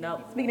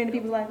 Nope. Speaking into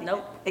people's lives?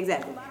 Nope.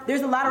 Exactly.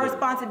 There's a lot of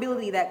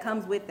responsibility that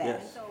comes with that.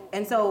 Yes.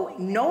 And so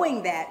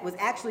knowing that was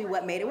actually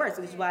what made it worse.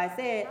 So this is why I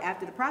said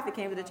after the prophet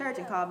came to the church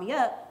and called me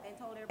up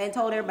and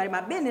told everybody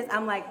my business,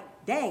 I'm like,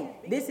 dang,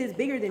 this is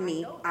bigger than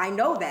me. I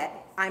know that.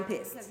 I'm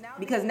pissed.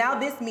 Because now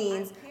this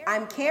means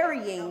I'm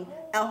carrying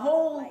a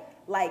whole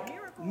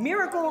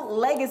miracle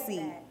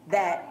legacy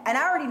that, and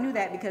I already knew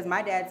that because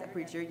my dad's a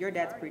preacher, your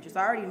dad's a preacher, so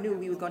I already knew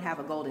we was gonna have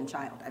a golden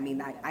child. I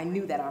mean, I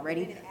knew that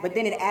already, but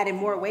then it added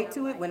more weight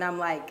to it when I'm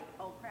like,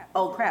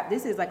 oh crap,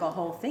 this is like a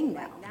whole thing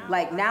now.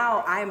 Like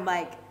now I'm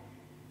like,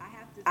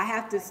 I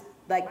have to,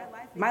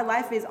 my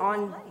life is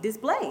on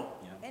display.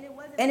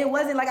 And it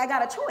wasn't like I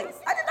got a choice.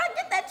 I did not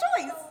get that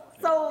choice.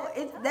 So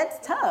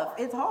that's tough,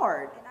 it's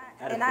hard.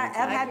 And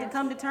I've had to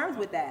come to terms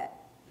with that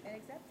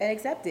and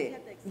accept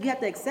it. You have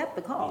to accept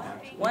the call.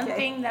 One Okay.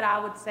 thing that I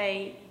would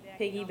say,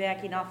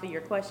 piggybacking off of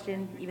your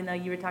question, even though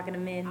you were talking to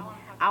men,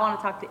 I want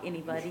to talk to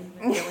anybody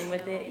dealing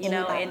with it, you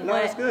know. And No,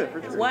 that's good,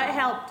 for sure. what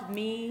helped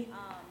me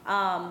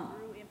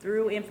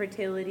through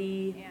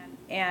infertility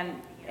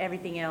and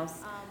everything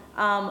else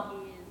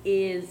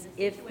is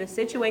if the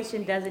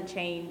situation doesn't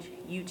change,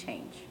 you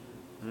change.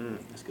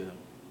 That's good.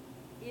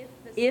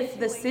 If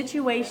the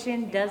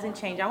situation doesn't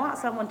change, I want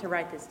someone to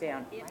write this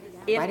down.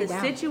 If Write it the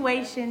down.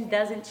 situation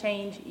doesn't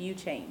change, you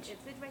change.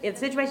 If the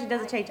situation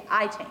doesn't change,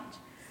 I change.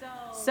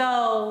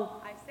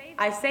 So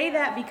I say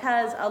that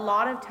because a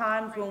lot of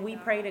times when we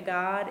pray to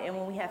God and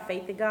when we have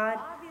faith in God,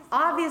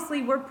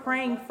 obviously we're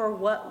praying for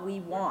what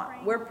we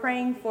want. We're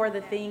praying for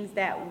the things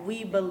that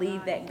we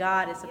believe that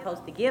God is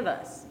supposed to give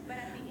us.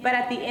 But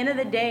at the end of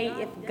the day,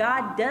 if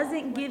God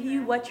doesn't give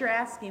you what you're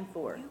asking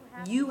for,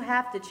 you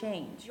have to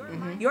change.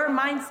 Your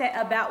mindset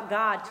about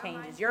God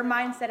changes. Your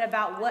mindset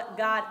about what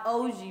God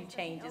owes you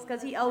changes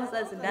because He owes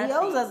us nothing. He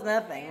owes us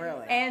nothing,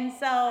 really. And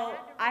so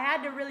I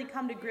had to really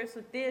come to grips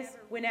with this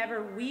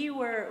whenever we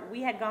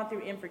had gone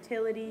through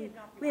infertility,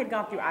 we had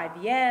gone through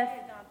IVF,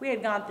 we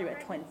had gone through a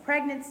twin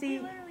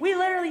pregnancy. We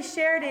literally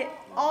shared it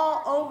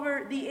all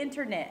over the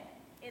internet.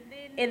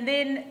 And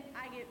then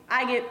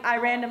I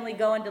randomly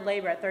go into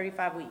labor at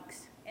 35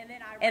 weeks.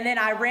 And then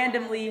I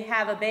randomly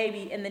have a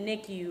baby in the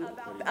NICU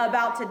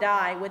about to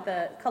die with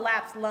a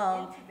collapsed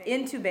lung,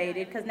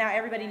 intubated, because now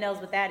everybody knows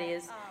what that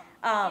is.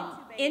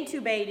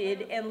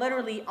 Intubated and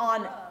literally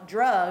on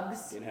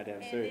drugs. Didn't have to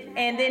have surgery.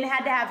 And then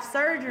had to have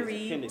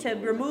surgery His appendix to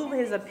removed. remove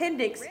his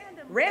appendix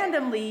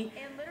randomly.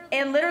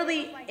 And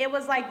literally, it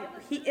was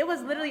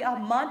literally a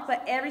month,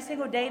 but every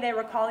single day they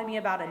were calling me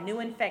about a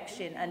new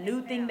infection, a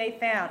new thing they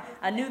found,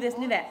 a new this,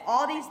 new that,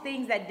 all these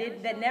things that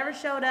never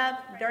showed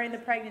up during the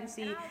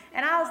pregnancy.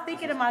 And I was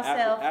thinking to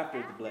myself, After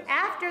the blessing.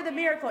 after the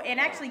miracle, and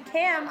actually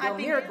Cam, I Your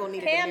think miracle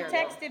needed a Cam miracle.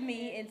 texted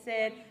me and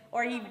said,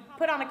 or he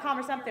put on a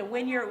comment or something,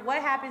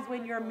 what happens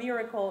when your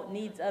miracle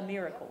needs a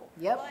miracle?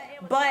 Yep.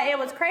 But it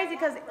was crazy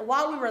because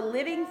while we were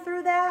living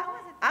through that,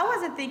 I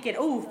wasn't thinking,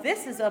 ooh,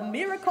 this is a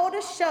miracle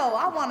to show.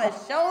 I want to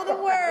show the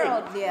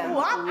world. Yeah. Ooh,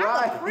 I'm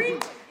going to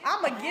preach.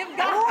 I'm going to give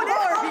God Ooh, this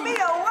glory. gonna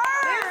be a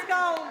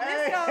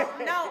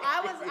word. No,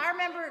 I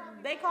remember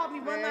they called me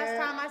one last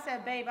time. I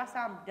said, babe,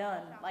 I'm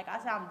done.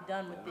 I'm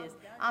done with this.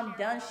 I'm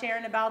done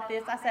sharing about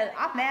this. I said,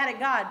 I'm mad at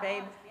God,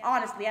 babe.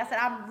 Honestly, I said,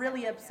 I'm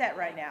really upset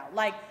right now.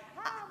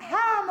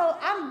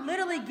 I'm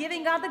literally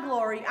giving God the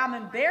glory. I'm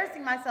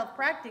embarrassing myself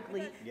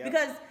practically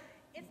because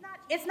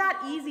it's not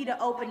easy to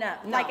open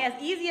up. No. As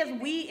easy as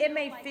it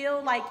may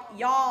feel like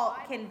y'all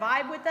can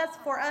vibe with us,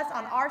 for us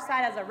on our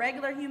side as a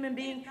regular human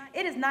being,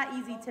 it is not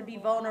easy to be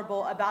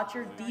vulnerable about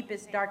your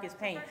deepest, darkest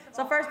pain.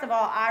 So first of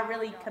all, I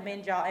really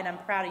commend y'all and I'm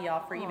proud of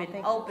y'all for even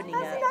opening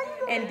up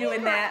and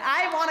doing that.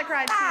 I want to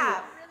cry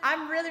too.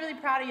 I'm really, really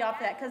proud of y'all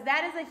for that, because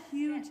that is a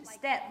huge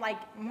step. Like,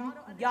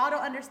 y'all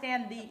don't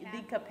understand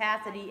the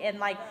capacity and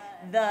like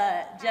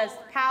the just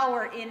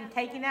power in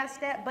taking that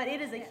step, but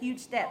it is a huge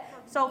step.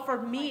 So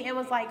for me, it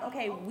was like,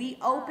 okay, we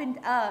opened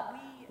up,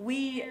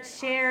 we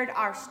shared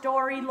our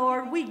story,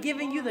 Lord, we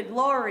giving you the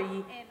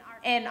glory,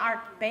 and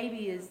our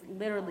baby is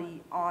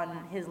literally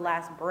on his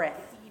last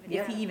breath,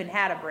 if he even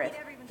had a breath.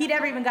 He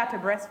never even got to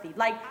breastfeed.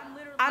 Like,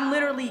 I'm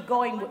literally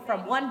going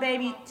from one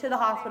baby to the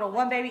hospital,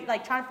 one baby,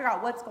 like trying to figure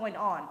out what's going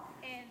on.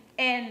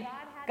 And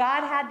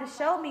God had to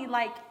show me,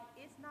 like,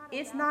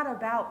 it's not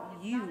about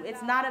you.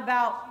 It's not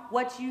about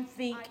what you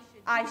think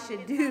I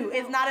should do.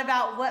 It's not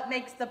about what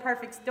makes the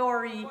perfect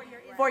story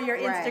for your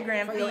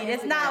Instagram for your feed.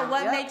 It's not Instagram,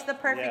 what yep. makes the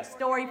perfect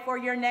story for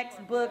your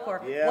next book or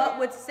what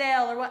would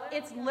sell or what.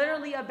 It's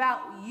literally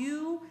about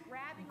you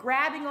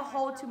grabbing a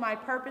hold to my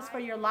purpose for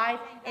your life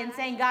and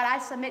saying, God, I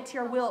submit to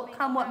your will,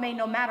 come what may,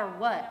 no matter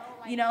what.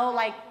 You know,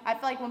 like, I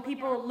feel like when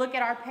people look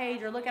at our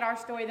page or look at our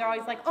story, they're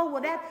always like, oh,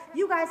 well,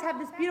 you guys have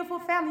this beautiful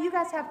family. You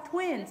guys have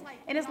twins.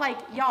 And it's like,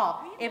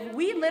 y'all, if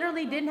we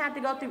literally didn't have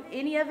to go through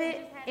any of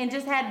it and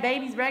just had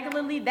babies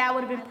regularly, that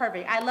would have been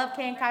perfect. I love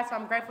Kay and Kai, so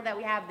I'm grateful that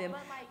we have them.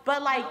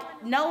 But,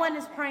 like, no one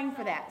is praying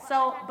for that.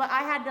 So, but I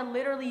had to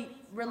literally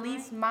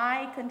release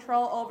my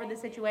control over the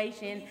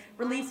situation,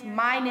 release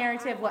my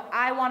narrative, what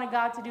I wanted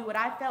God to do, what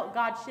I felt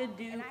God should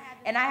do,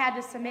 and I had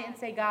to submit and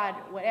say, God,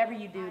 whatever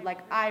you do, like,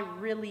 I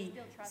really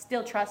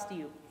still trust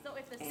you.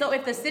 So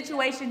if the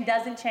situation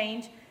doesn't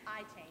change,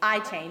 I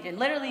change. And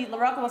literally,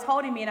 LaRocca was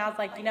holding me, and I was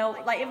like, you know,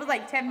 like, it was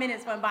like 10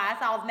 minutes went by. I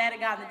saw I was mad at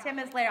God, and then 10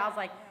 minutes later, I was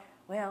like,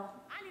 well,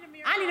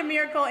 I need a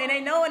miracle, and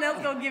ain't no one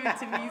else gonna give it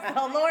to me.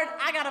 So, Lord,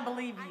 I gotta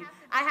believe you.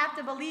 I have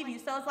to believe you.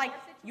 So it's like,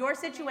 your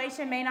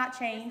situation may not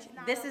change.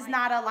 This is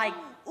not a like,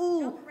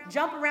 ooh,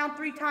 jump around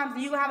 3 times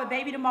and you have a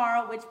baby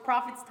tomorrow, which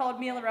prophets told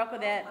me and LaRocca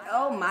that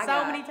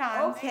so many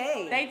times.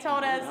 Okay. They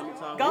told us,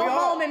 go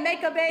home and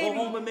make a baby.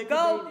 Go home and make a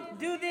Go baby.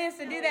 do this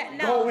and do that.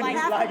 No, like,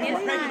 Pregnant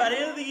it's by not. the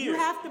end of the year. You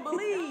have to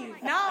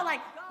believe. No,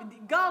 like,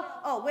 go.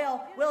 Oh,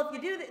 well, if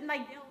you do that,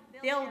 like,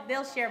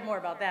 they'll share more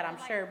about that, I'm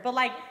sure. But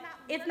like,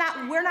 it's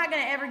not. We're not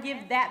gonna ever give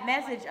that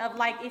message of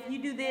like, if you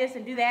do this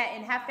and do that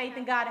and have faith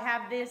in God and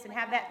have this and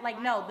have that.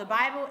 Like, no, the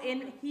Bible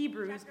in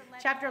Hebrews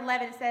chapter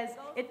 11 it says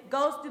it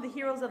goes through the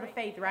heroes of the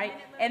faith, right?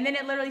 And then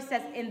it literally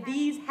says, "And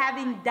these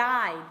having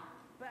died,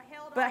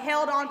 but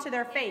held on to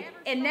their faith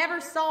and never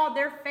saw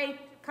their faith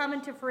come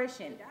into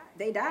fruition."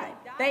 They died.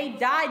 They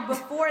died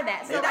before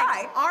that. So They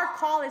died. like, our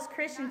call as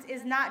Christians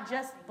is not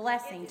just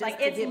blessings. Like,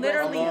 to it's get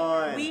literally, blessed.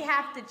 Come on. we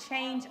have to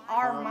change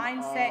our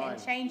mindset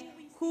and change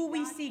who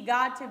we see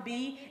God to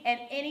be, and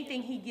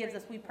anything he gives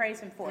us, we praise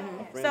him for.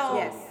 So,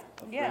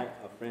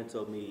 A friend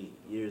told me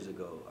years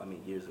ago,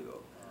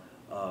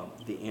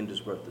 the end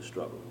is worth the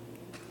struggle.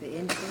 The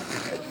end.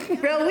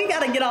 Bro, we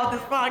gotta get off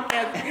this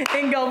podcast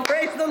and go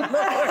praise the Lord.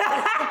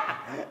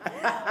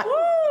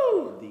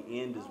 Woo! The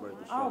end is worth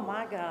the struggle. Oh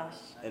my gosh.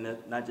 And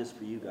not just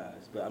for you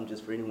guys, but I'm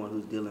just for anyone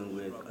who's dealing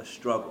with a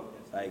struggle.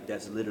 Like,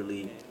 that's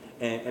literally,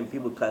 and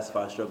people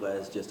classify struggle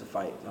as just a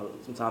fight. No,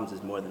 sometimes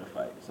it's more than a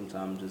fight.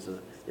 Sometimes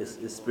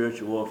it's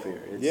spiritual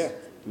warfare. It's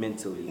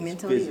mentally,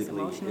 it's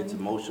physically, it's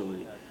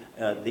emotionally.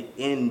 The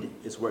end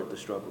is worth the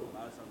struggle.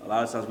 A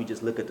lot of times we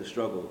just look at the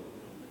struggle,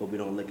 but we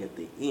don't look at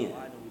the end.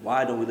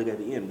 Why don't we look at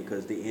the end?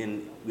 Because the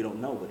end, we don't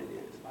know what it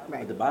is. Right.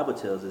 But the Bible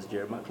tells us,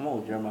 Jeremiah, come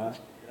on, Jeremiah.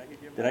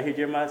 Did I hear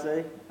Jeremiah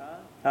say?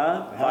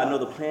 Huh? For I know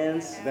the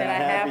plans That I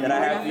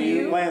have for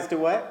you. Plans to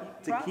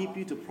what? To keep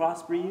you, to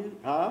prosper you.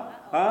 Huh?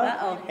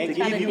 Uh-oh. And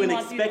to give you an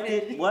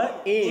expected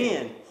what?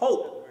 End.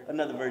 Hope.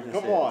 Another version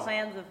says. Come on.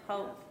 Plans of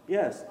hope.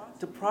 Yes.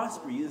 To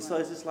prosper you. And so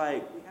it's just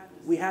like,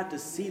 we have to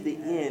see the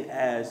end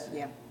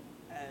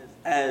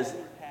as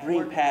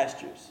green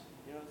pastures.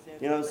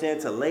 You know what I'm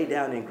saying? To lay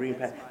down in green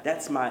pastures.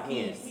 That's my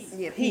end.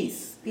 Yeah,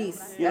 peace.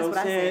 Peace. You know That's what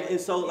I'm saying? I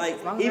And so like,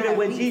 As long as I even have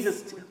when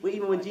peace.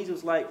 Jesus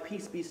was like,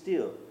 peace be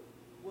still.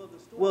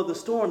 Well, the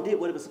storm did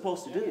what it was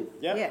supposed to do.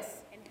 Yep. Yes.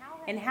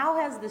 And how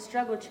has the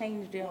struggle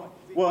changed y'all?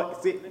 Well,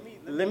 see,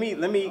 let me.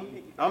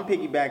 I'm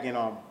piggybacking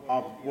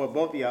off what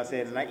both of y'all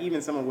said, and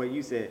even some of what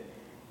you said.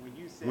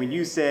 When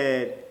you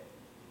said,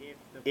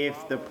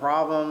 if the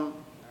problem,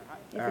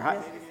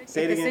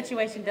 say it If the again.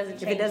 situation doesn't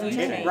change, it doesn't you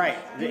change. change. Right.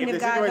 Even If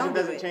if the God situation don't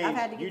do doesn't it, I've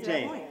had to change, get you to that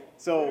change. point.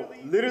 So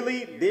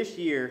literally this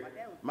year,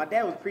 my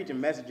dad was preaching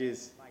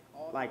messages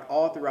like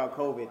all throughout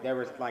COVID that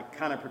was like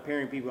kind of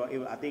preparing people.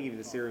 I think even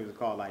the series was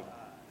called like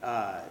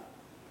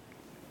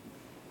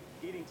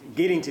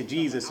Getting to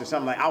Jesus or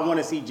something like, I want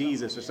to see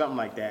Jesus or something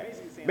like that.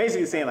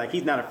 Basically saying like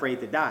he's not afraid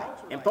to die.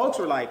 And folks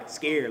were like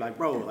scared, like,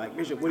 bro, like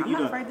Bishop, what are you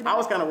I'm not afraid doing? to die. I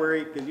was kind of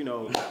worried because, you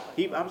know,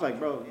 I was like,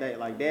 bro,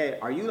 Dad,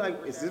 are you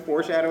like, is this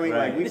foreshadowing?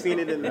 Right. Like we've seen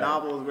it in the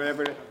novels,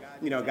 wherever,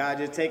 you know, God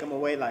just take him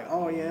away like,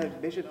 oh yeah,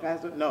 Bishop,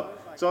 Pastor. No.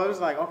 So I was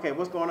like, okay,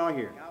 what's going on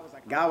here?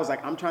 God was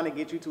like, I'm trying to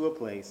get you to a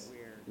place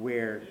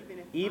where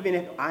even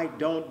if I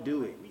don't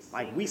do it,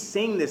 like we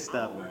sing this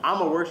stuff.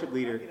 I'm a worship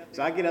leader,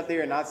 so I get up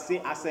there and I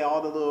say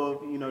all the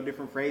little, you know,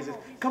 different phrases.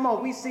 Come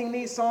on, we sing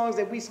these songs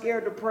that we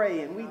scared to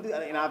pray, and we do,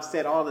 and I've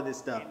said all of this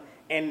stuff.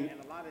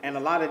 and a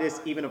lot of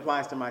this even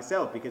applies to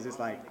myself, because it's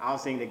like I'll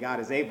sing that God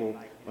is able,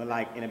 but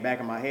like in the back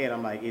of my head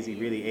I'm like, is he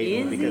really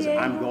able? Is he Because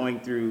I'm able? going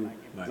through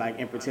like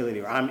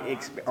infertility, or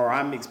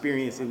I'm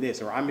experiencing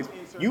this, or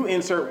you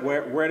insert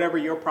whatever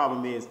your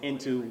problem is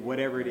into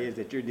whatever it is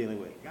that you're dealing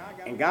with.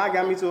 And God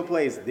got me to a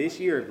place this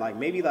year, like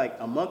maybe like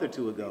a month or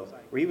two ago,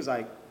 where he was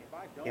like,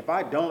 if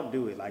I don't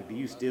do it, like, do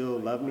you still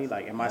love me?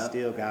 Like, am I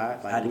still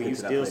God? I had Like, to will get you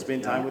to that still place.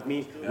 spend time with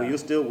me? Yeah. Will you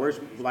still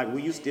worship? Like, will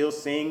you still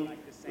sing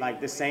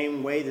like the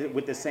same way,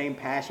 with the same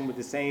passion, with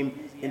the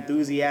same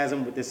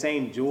enthusiasm, with the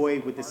same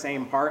joy, with the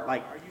same heart?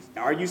 Like,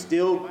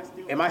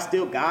 am I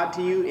still God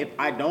to you if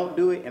I don't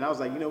do it? And I was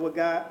like, you know what,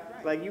 God?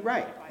 Like, you're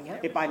right.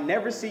 Yep. If I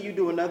never see you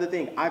do another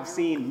thing, I've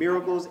seen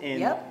miracles in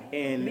Yep.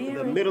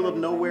 the middle of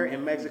nowhere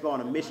in Mexico on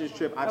a missions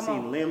trip. I've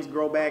seen limbs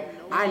grow back.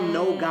 I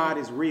know God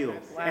is real.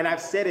 And I've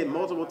said it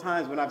multiple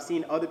times when I've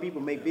seen other people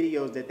make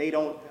videos that they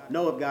don't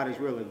know if God is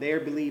real, or they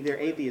believe they're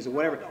atheists or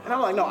whatever. And I'm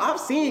like, no, I've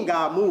seen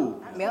God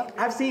move. Yep.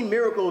 I've seen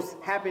miracles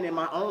happen in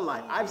my own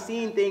life. I've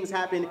seen things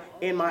happen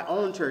in my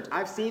own church.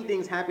 I've seen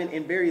things happen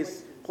in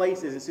various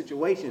places and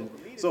situations.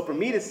 So for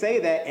me to say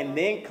that and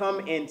then come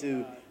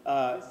into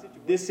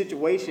this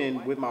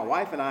situation with my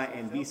wife and I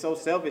and be so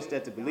selfish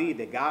that to believe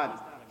that God,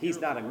 he's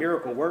not a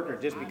miracle worker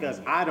just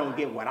because I don't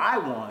get what I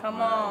want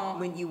Come on.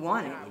 When you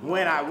want it.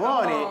 when I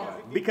want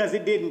it, because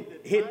it didn't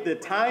hit the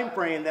time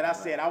frame that I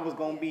said I was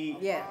going to be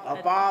Yeah.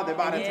 a father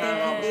by the time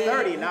I was Yeah.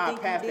 30. You Now I think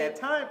you passed did. that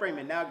time frame,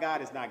 and now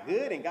God is not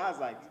good, and God's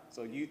like,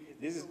 so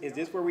is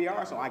this where we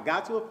are? So I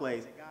got to a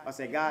place, I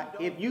said, God,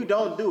 if you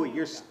don't do it,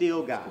 you're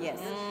still God. Yes.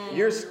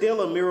 You're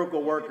still a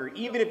miracle worker,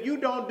 even if you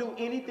don't do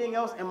anything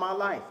else in my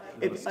life.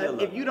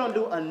 If you don't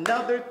do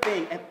another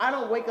thing, if I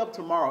don't wake up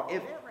tomorrow,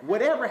 if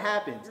whatever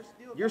happens,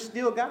 you're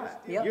still God.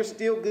 Yep. You're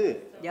still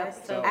good. Yep.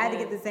 That's so I had to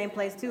good. get the same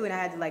place too, and I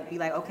had to like be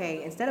like,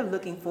 okay, instead of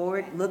looking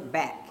forward, look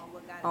back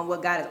on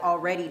what God has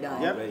already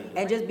done, Yep.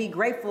 and just be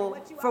grateful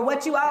for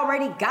what you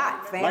already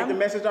got, fam. Like the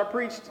message I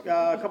preached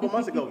a couple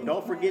months ago,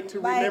 don't forget to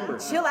Like, remember.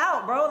 chill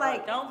out, bro.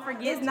 Like, Don't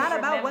forget it's to not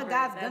about what remember.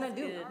 God's That's gonna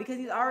do, good. because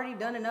He's already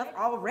done enough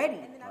already.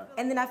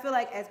 And then I feel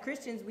like as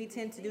Christians, we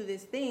tend to do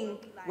this thing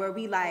where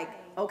we like,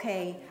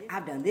 okay,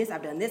 I've done this,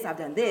 I've done this, I've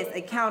done this,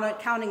 and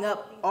counting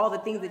up all the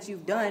things that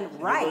you've done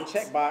right.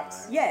 Check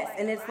box. Yes,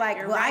 and it's like,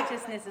 Your well,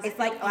 righteousness is it's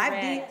like, filthy oh, I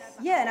did, rags.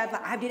 yeah, and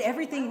I did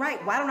everything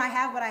right. Why don't I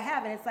have what I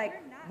have? And it's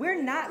like,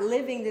 we're not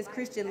living this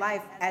Christian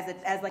life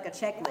as like a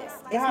checklist.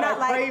 It's God, not I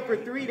like prayed for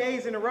 3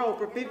 days in a row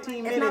for 15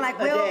 it's minutes not like,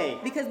 a well, day.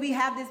 because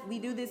we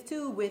do this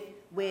too with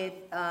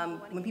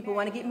when people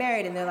want to get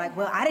married and they're like,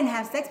 well, I didn't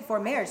have sex before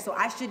marriage, so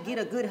I should get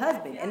a good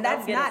husband, and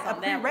that's Don't get us not a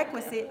on that.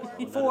 prerequisite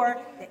for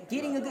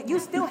getting a good. You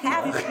still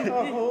have That's a you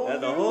whole.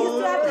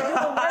 still have to do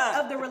the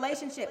work of the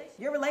relationship.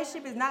 Your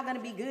relationship is not going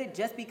to be good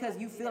just because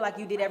you feel like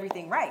you did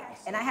everything right.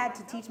 And I had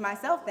to teach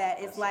myself that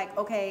it's like,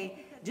 okay,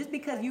 just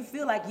because you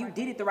feel like you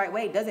did it the right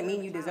way doesn't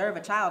mean you deserve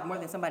a child more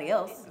than somebody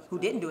else who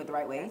didn't do it the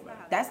right way.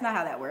 That's not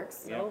how that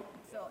works.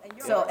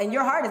 So, and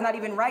your heart is not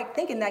even right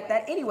thinking like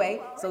that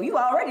anyway. So you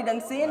already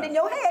done sinned in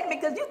your head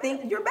because you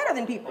think you're better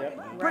than people,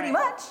 pretty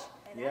much.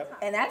 Yep.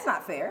 And that's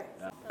not fair.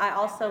 I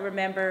also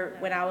remember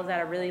when I was at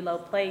a really low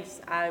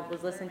place, I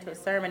was listening to a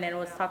sermon and it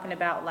was talking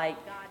about like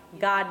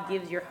God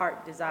gives your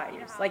heart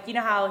desires. Like, you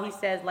know how he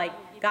says like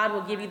God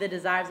will give you the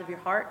desires of your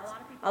heart?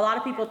 A lot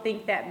of people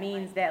think that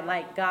means that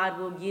like God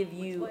will give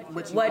you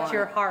what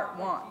your heart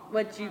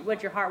wants,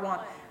 what your heart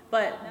wants.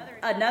 But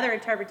another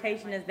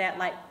interpretation is that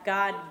like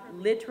God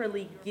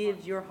literally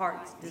gives your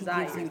heart's He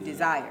desires. gives you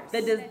desires.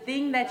 The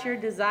thing that you're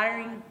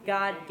desiring,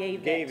 God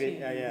gave that to you.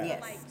 Yeah.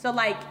 Yes. So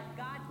like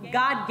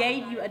God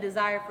gave you a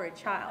desire for a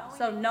child.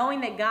 So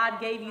knowing that God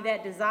gave you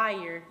that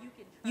desire,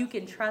 you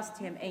can trust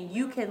him and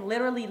you can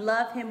literally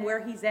love him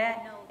where he's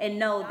at and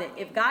know that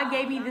if God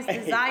gave me this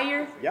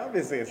desire, Y'all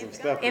been saying some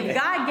stuff. if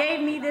God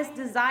gave me this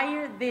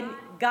desire, then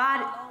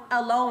God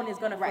alone is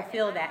going to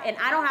fulfill that. And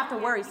I don't have to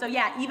worry. So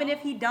yeah, even if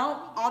he don't,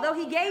 although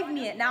he gave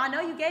me it, now I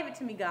know you gave it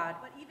to me, God.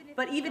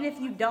 But even if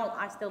you don't,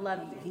 I still love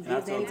you. He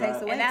gives and he takes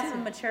away And that's too.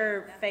 a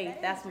mature faith.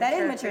 That's That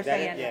mature is mature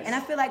Christianity. faith. Yes. And I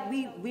feel like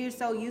we're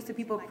so used to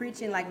people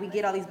preaching like we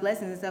get all these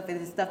blessings and stuff,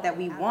 and it's stuff that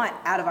we want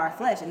out of our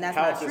flesh, and that's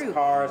Houses, not true.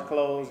 cars,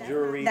 clothes,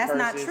 jewelry, That's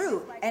not purses.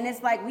 true. And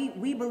it's like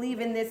we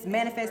believe in this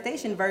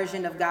manifestation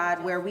version of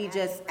God where we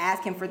just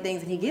ask him for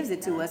things and he gives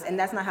it to us, and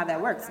that's not how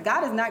that works.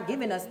 God is not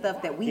giving us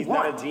stuff that we He's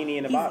want. not a genie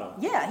in a He's- bottle.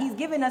 Yeah, he's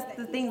giving us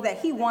the things that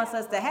he wants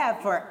us to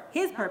have for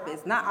his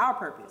purpose, not our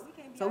purpose.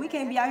 So we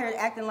can't be out here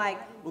acting like,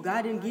 well,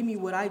 God didn't give me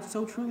what I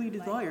so truly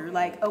desire.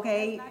 Like,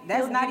 okay,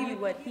 that's He'll not give you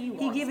even what he He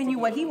wants giving to you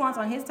give what he wants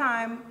on his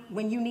time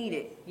when you need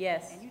it,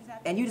 Yes.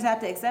 and you just have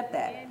to accept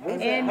that.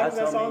 And- How does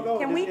that song go?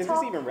 Can we is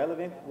talk- this even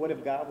relevant? What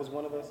if God was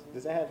one of us?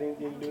 Does that have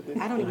anything to do with this?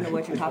 I don't even know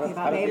what you're talking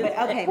about, babe, but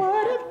okay.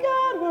 What if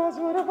God was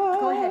one of us?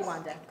 Go ahead,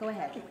 Wanda. Go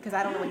ahead, because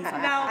I don't know what he's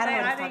talking No, about. I don't know man,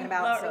 what I he's talking think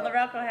about. So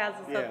Lorelco has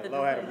something Yeah, to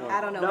Lo had a say. point.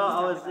 I don't know. No, what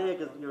I he's was saying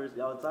because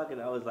y'all was talking.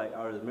 I was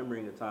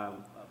remembering a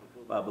time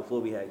before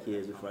we had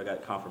kids, before I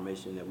got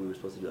confirmation that we were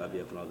supposed to do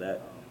IVF and all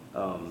that.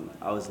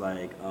 I was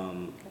like,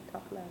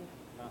 Talk louder.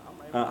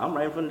 I'm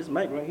right in front of this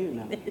mic right here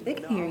now. They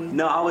can hear you.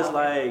 No, I was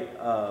like,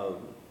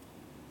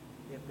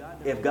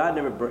 if God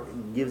never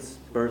gives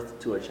birth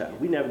to a child,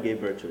 we never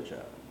gave birth to a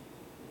child.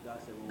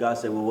 God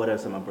said, well, what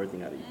else am I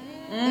birthing out of you?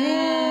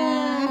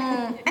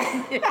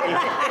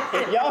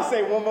 If y'all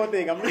say one more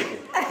thing, I'm leaving.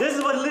 This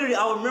is what literally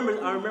I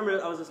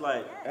remember I was just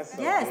like, That's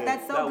so Yes, good.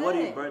 that's so God, good. what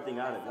are you birthing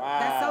out of me? Wow.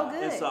 That's so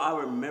good. And so I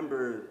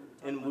remember,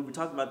 and we were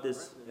talking about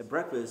this at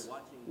breakfast,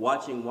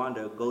 watching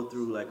Wanda go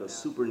through like a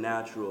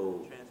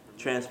supernatural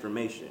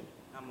transformation.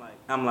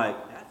 I'm like,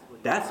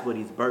 that's what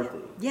he's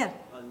birthing. Yeah.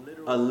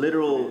 A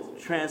literal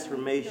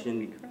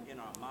transformation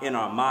in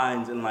our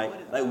minds, and like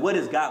what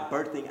is God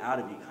birthing out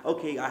of you?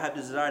 Okay, I have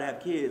the desire to have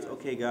kids.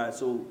 Okay, God,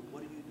 so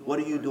what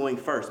are you doing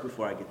first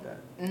before I get that?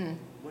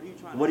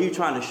 What are you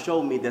trying to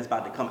show me that's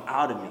about to come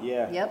out of me?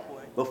 Yeah.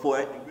 Yep.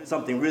 Before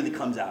something really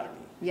comes out of me.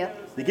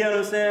 Yep. You get what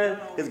I'm saying?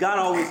 Because God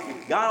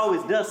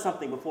always does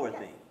something before a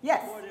thing.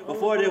 Yes.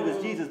 Before there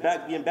was Jesus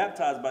being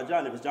baptized by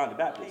John, it was John the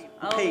Baptist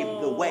who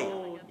paved the way.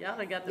 Y'all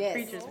done got the Yes.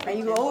 preachers. And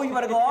you go, oh, you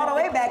want to go all the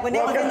way back when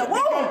they was in the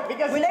womb.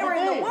 Because When they were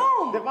in the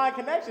womb. Divine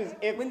connections.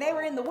 If When they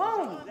were in the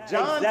womb.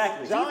 John,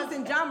 Exactly. Jesus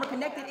and John were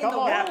connected in come the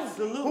on, womb.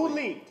 Absolutely. Who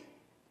leaped?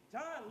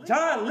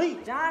 John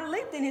leaped. John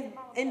leaped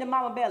in the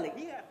mama belly.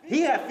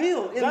 He had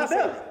filled in John the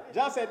belly. said,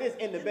 John said this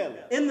in the belly.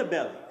 In the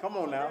belly. Come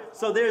on now.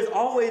 So there's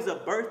always a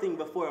birthing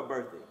before a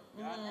birthing.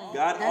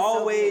 God so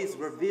always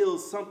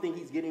reveals something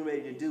he's getting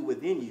ready to do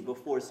within you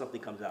before something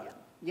comes out.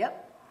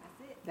 Yep.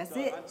 That's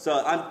it.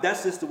 So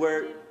that's just the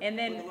word And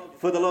then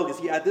for the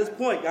Logos. At this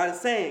point, God is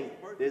saying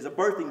there's a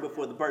birthing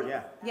before the birthing.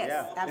 Yeah. Yes,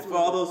 Yeah. And absolutely. for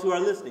all those who are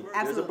listening,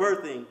 Absolutely. there's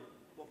a birthing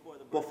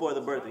before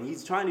the birthing.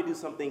 He's trying to do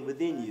something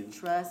within you.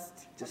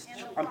 Trust.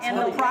 I'm And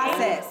telling The you.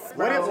 process.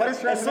 What is As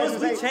soon as we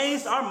transformation say?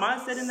 changed our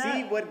mindset in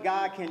See that, what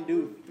God can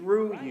do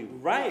through you.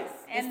 right?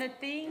 and the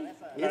thing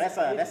No, that's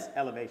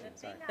elevation.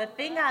 Sorry. The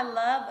thing I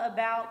love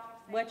about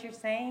what you're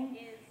saying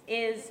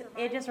is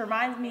it just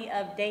reminds me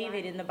of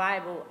David in the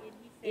Bible.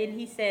 And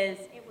he says,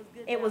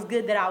 it was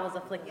good that I was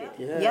afflicted.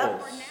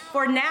 Yep.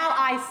 For now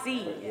I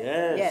see.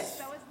 Yes.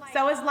 Yes.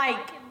 So it's like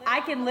I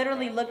can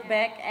literally look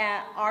back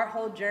at our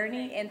whole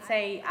journey and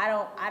say,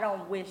 I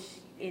don't wish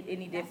it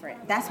any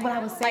different. That's what I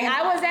was Like saying.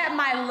 I was at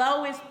my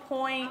lowest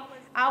point.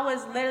 I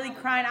was literally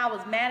crying. I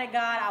was mad at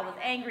God. I was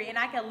angry. And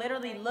I can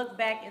literally look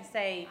back and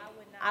say,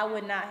 I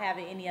would not have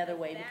it any other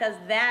way, because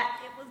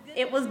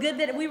it was good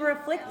that we were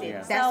afflicted.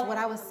 Yeah. That's what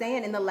I was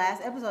saying in the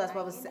last episode. That's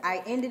what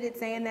I ended it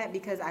saying that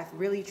because I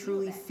really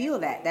truly feel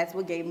that. That's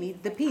what gave me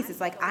the peace.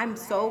 It's like I'm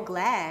so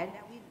glad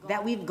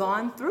that we've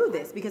gone through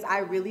this because I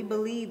really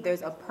believe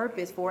there's a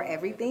purpose for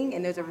everything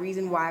and there's a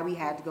reason why we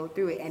had to go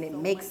through it, and it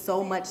makes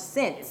so much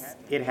sense.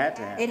 It had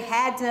to happen. It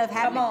had to have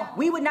happened. on.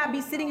 We would not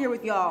be sitting here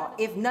with y'all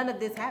if none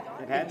of this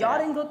happened. It had If to y'all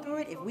happen. didn't go through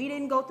it, if we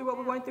didn't go through what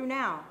we're going through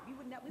now,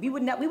 we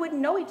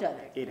wouldn't know each other.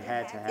 It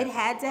had to It happen.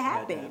 had to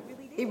happen.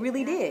 It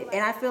really did.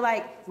 And I feel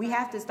like we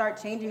have to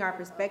start changing our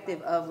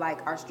perspective of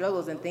like our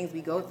struggles and things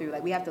we go through.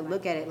 Like we have to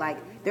look at it like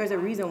there's a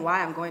reason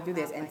why I'm going through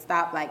this and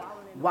stop like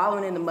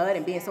wallowing in the mud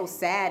and being so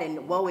sad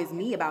and woe is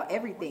me about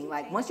everything.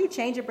 Like once you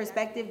change your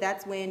perspective,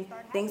 that's when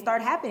things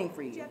start happening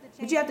for you.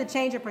 But you have to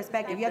change your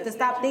perspective. You have to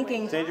stop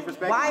thinking, Change your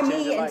perspective, why change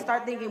me? your And life.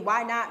 start thinking,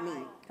 why not me?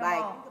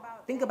 Like on.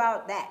 think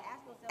about that.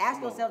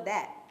 Ask yourself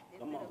that.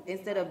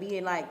 Instead of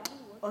being like,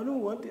 I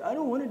don't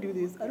want to do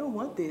this. I don't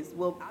want this.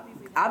 Well,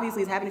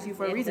 obviously it's happening to you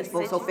for a reason.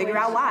 So figure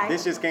out why.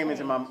 This just came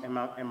into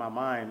my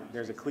mind.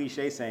 There's a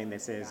cliche saying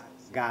that says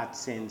God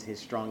sends his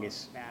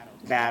strongest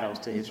battles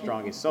to his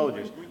strongest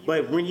soldiers.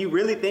 But when you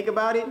really think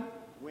about it,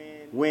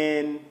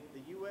 when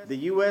the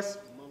U.S.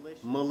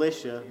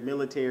 militia,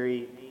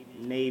 military,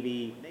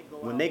 Navy,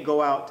 when they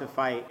go out to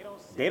fight,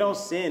 they don't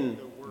send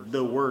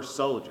the worst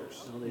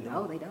soldiers. No, they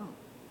don't.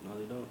 No,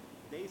 they don't.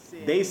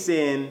 They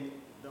send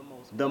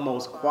the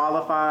most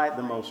qualified,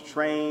 the most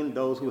trained,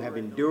 those who have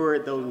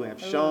endured, those who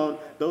have shown,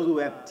 those who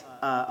have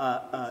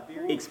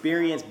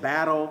experienced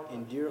battle.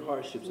 Endure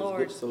hardships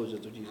Lord. as good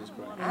soldiers of Jesus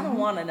Christ. I don't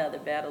want another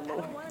battle,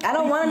 Lord. I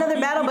don't want another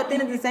battle, but then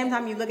at the same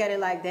time, you look at it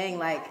like, dang,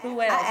 like Who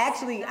I else?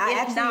 actually If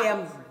am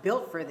not-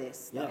 built for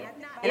this. Yeah.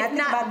 And I If think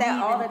not about that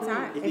me, all then the who?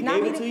 time. If If he not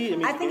gave me, it to you, it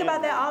means I he think gave about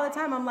it. that all the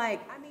time. I'm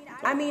like,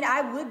 I mean,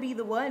 I would be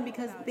the one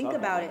because think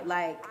about it.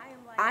 Like,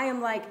 I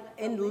am like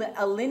in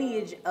a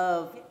lineage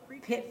of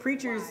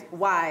preachers'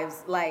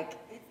 wives. Like,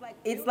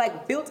 it's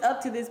like built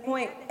up to this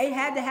point. It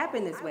had to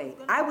happen this way.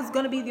 I was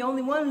gonna be the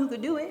only one who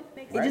could do it.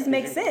 It just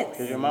makes sense.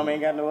 Because your mom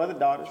ain't got no other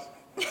daughters.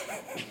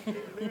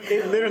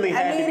 It literally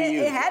I had mean, to be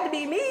you. it had to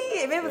be me.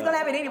 If it was gonna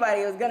happen to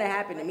anybody, it was gonna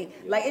happen to me.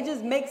 Like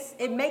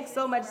it makes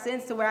so much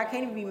sense to where I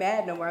can't even be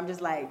mad no more. I'm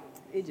just like,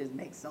 it just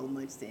makes so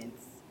much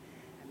sense.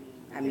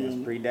 I It was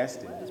mean,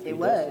 predestined. it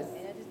was,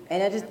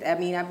 and I just,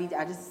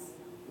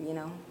 you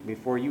know,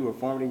 Before you were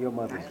formed in your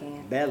mother's I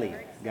can't. belly,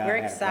 God We're had a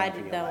plan for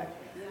excited your though. life.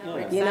 We're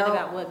excited You know-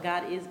 about what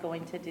God is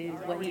going to do,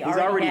 what He He's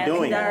already has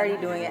doing he's it. already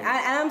doing it. And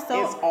I'm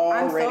so, It's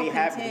already I'm so happening.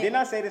 content. Didn't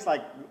I say this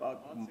like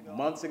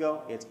months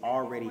ago? It's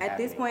already At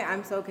happening. this point,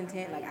 I'm so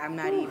content. Like I'm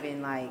not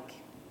even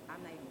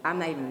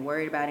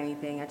worried about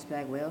anything. I just be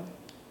like, well,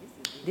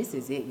 this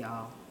is it,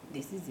 y'all.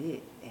 This is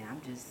it, and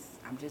I'm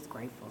just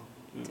grateful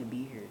to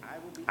be here.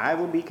 I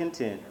will be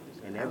content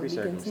in I every will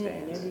be content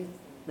in circumstance.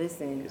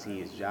 Listen, Because he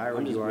is Jireh.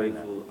 I'm just You already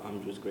know. grateful.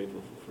 I'm just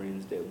grateful for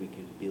friends that we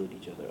can build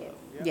each other up.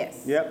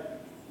 yes. Yep.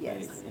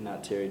 Yes. Like, and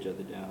not tear each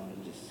other down,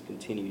 and just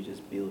continue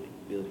just building.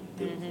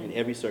 In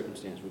every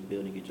circumstance, we're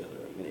building each other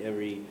up. In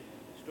every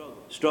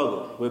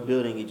struggle, we're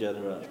building each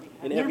other up.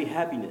 In every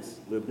happiness,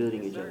 we're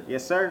building each other up.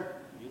 Yes, sir.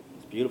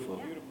 It's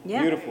beautiful.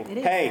 Yeah, Beautiful. it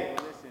is. Hey,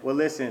 well,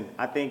 listen,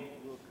 I think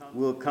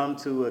we'll come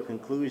to a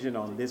conclusion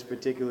on this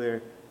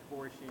particular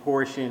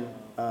portion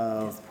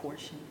of This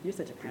portion. You're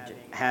such a preacher.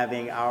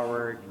 having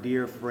our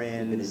dear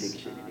friends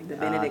Benediction. The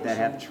benediction. that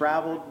have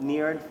traveled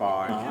near and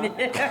far.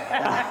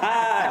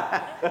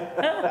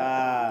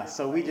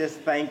 So we just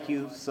thank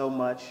you so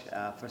much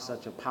for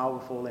such a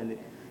powerful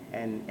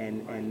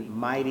and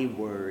mighty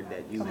word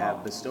that you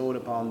have bestowed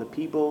upon the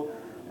people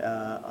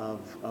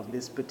of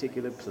this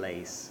particular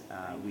place.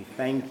 We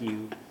thank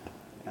you.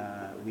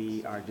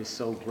 We are just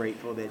so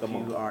grateful that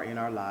you are in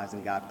our lives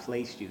and God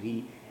placed you.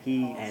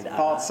 He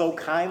thought so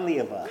kindly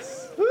of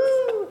us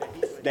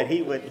that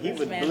he would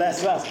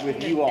bless us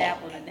with you all.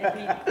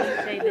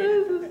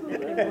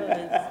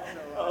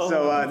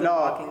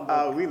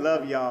 So we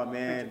love y'all,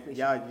 man.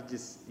 Y'all,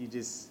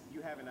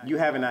 you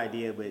have an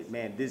idea, but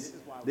man, this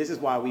is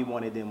why we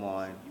wanted them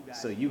on,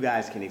 so you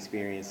guys can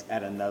experience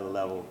at another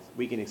level.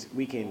 We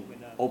can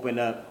open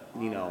up,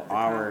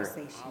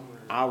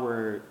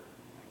 our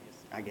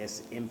I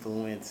guess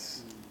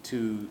influence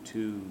to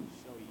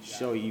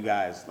show you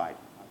guys like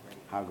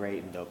how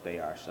great and dope they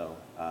are. So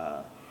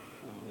yeah,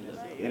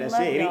 that's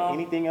love it. y'all.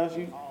 Anything else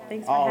you?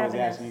 Thanks for Always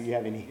having asking us. you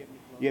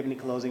have any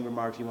closing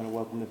remarks you want to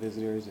welcome the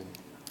visitors and.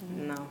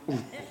 No.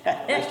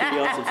 Make sure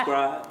y'all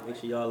subscribe. Make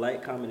sure y'all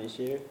like, comment, and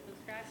share.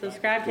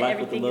 Subscribe to Life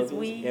with the Everything Is Logans.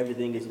 We.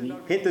 Everything is we.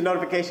 Hit the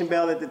notification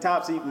bell at the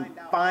top so you can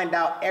find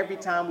out every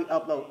time we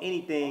upload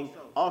anything.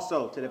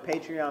 Also, to the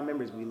Patreon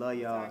members, we love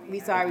y'all. We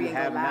sorry If we you ain't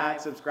go have not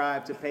live.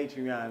 subscribed to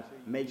Patreon,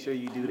 make sure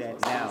you do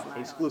that now.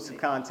 Exclusive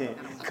content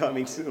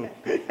coming soon.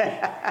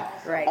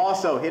 Right.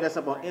 Also, hit us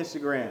up on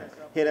Instagram.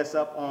 Hit us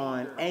up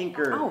on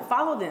Anchor. Oh,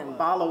 follow them.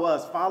 Follow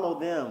us. Follow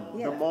them.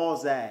 Yeah. The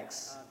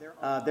Malzacks.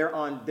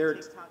 They're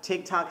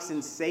TikTok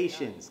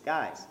sensations,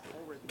 guys.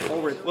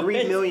 Over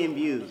 3 million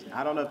views.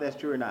 I don't know if that's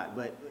true or not,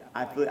 but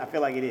I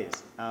feel like it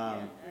is.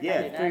 Yeah.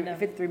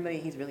 If it's 3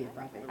 million, he's really a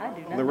prophet. I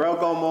do not.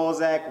 Larelco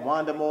Molzak,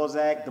 Wanda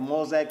Molzak, the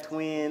Molzak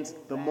twins,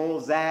 the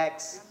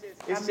Molzacks.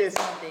 It's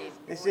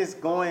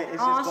just going. It's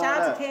Oh, just going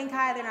shout out up. to Ken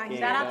Kai. They're not here.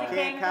 Shout out to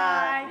Ken King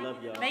Kai. Kai,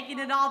 Love y'all. making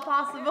it all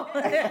possible.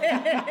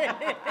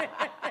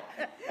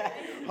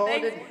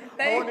 Hold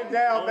it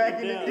down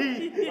back in the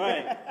D.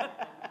 Right.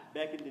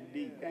 Back in the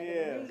deep.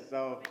 Yeah.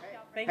 So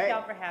Thank Hey.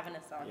 y'all for having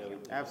us on.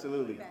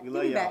 absolutely, we He'll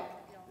love be y'all. back.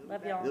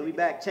 Love y'all. We'll be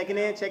back. Checking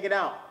in. Check it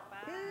out.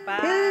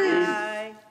 Bye.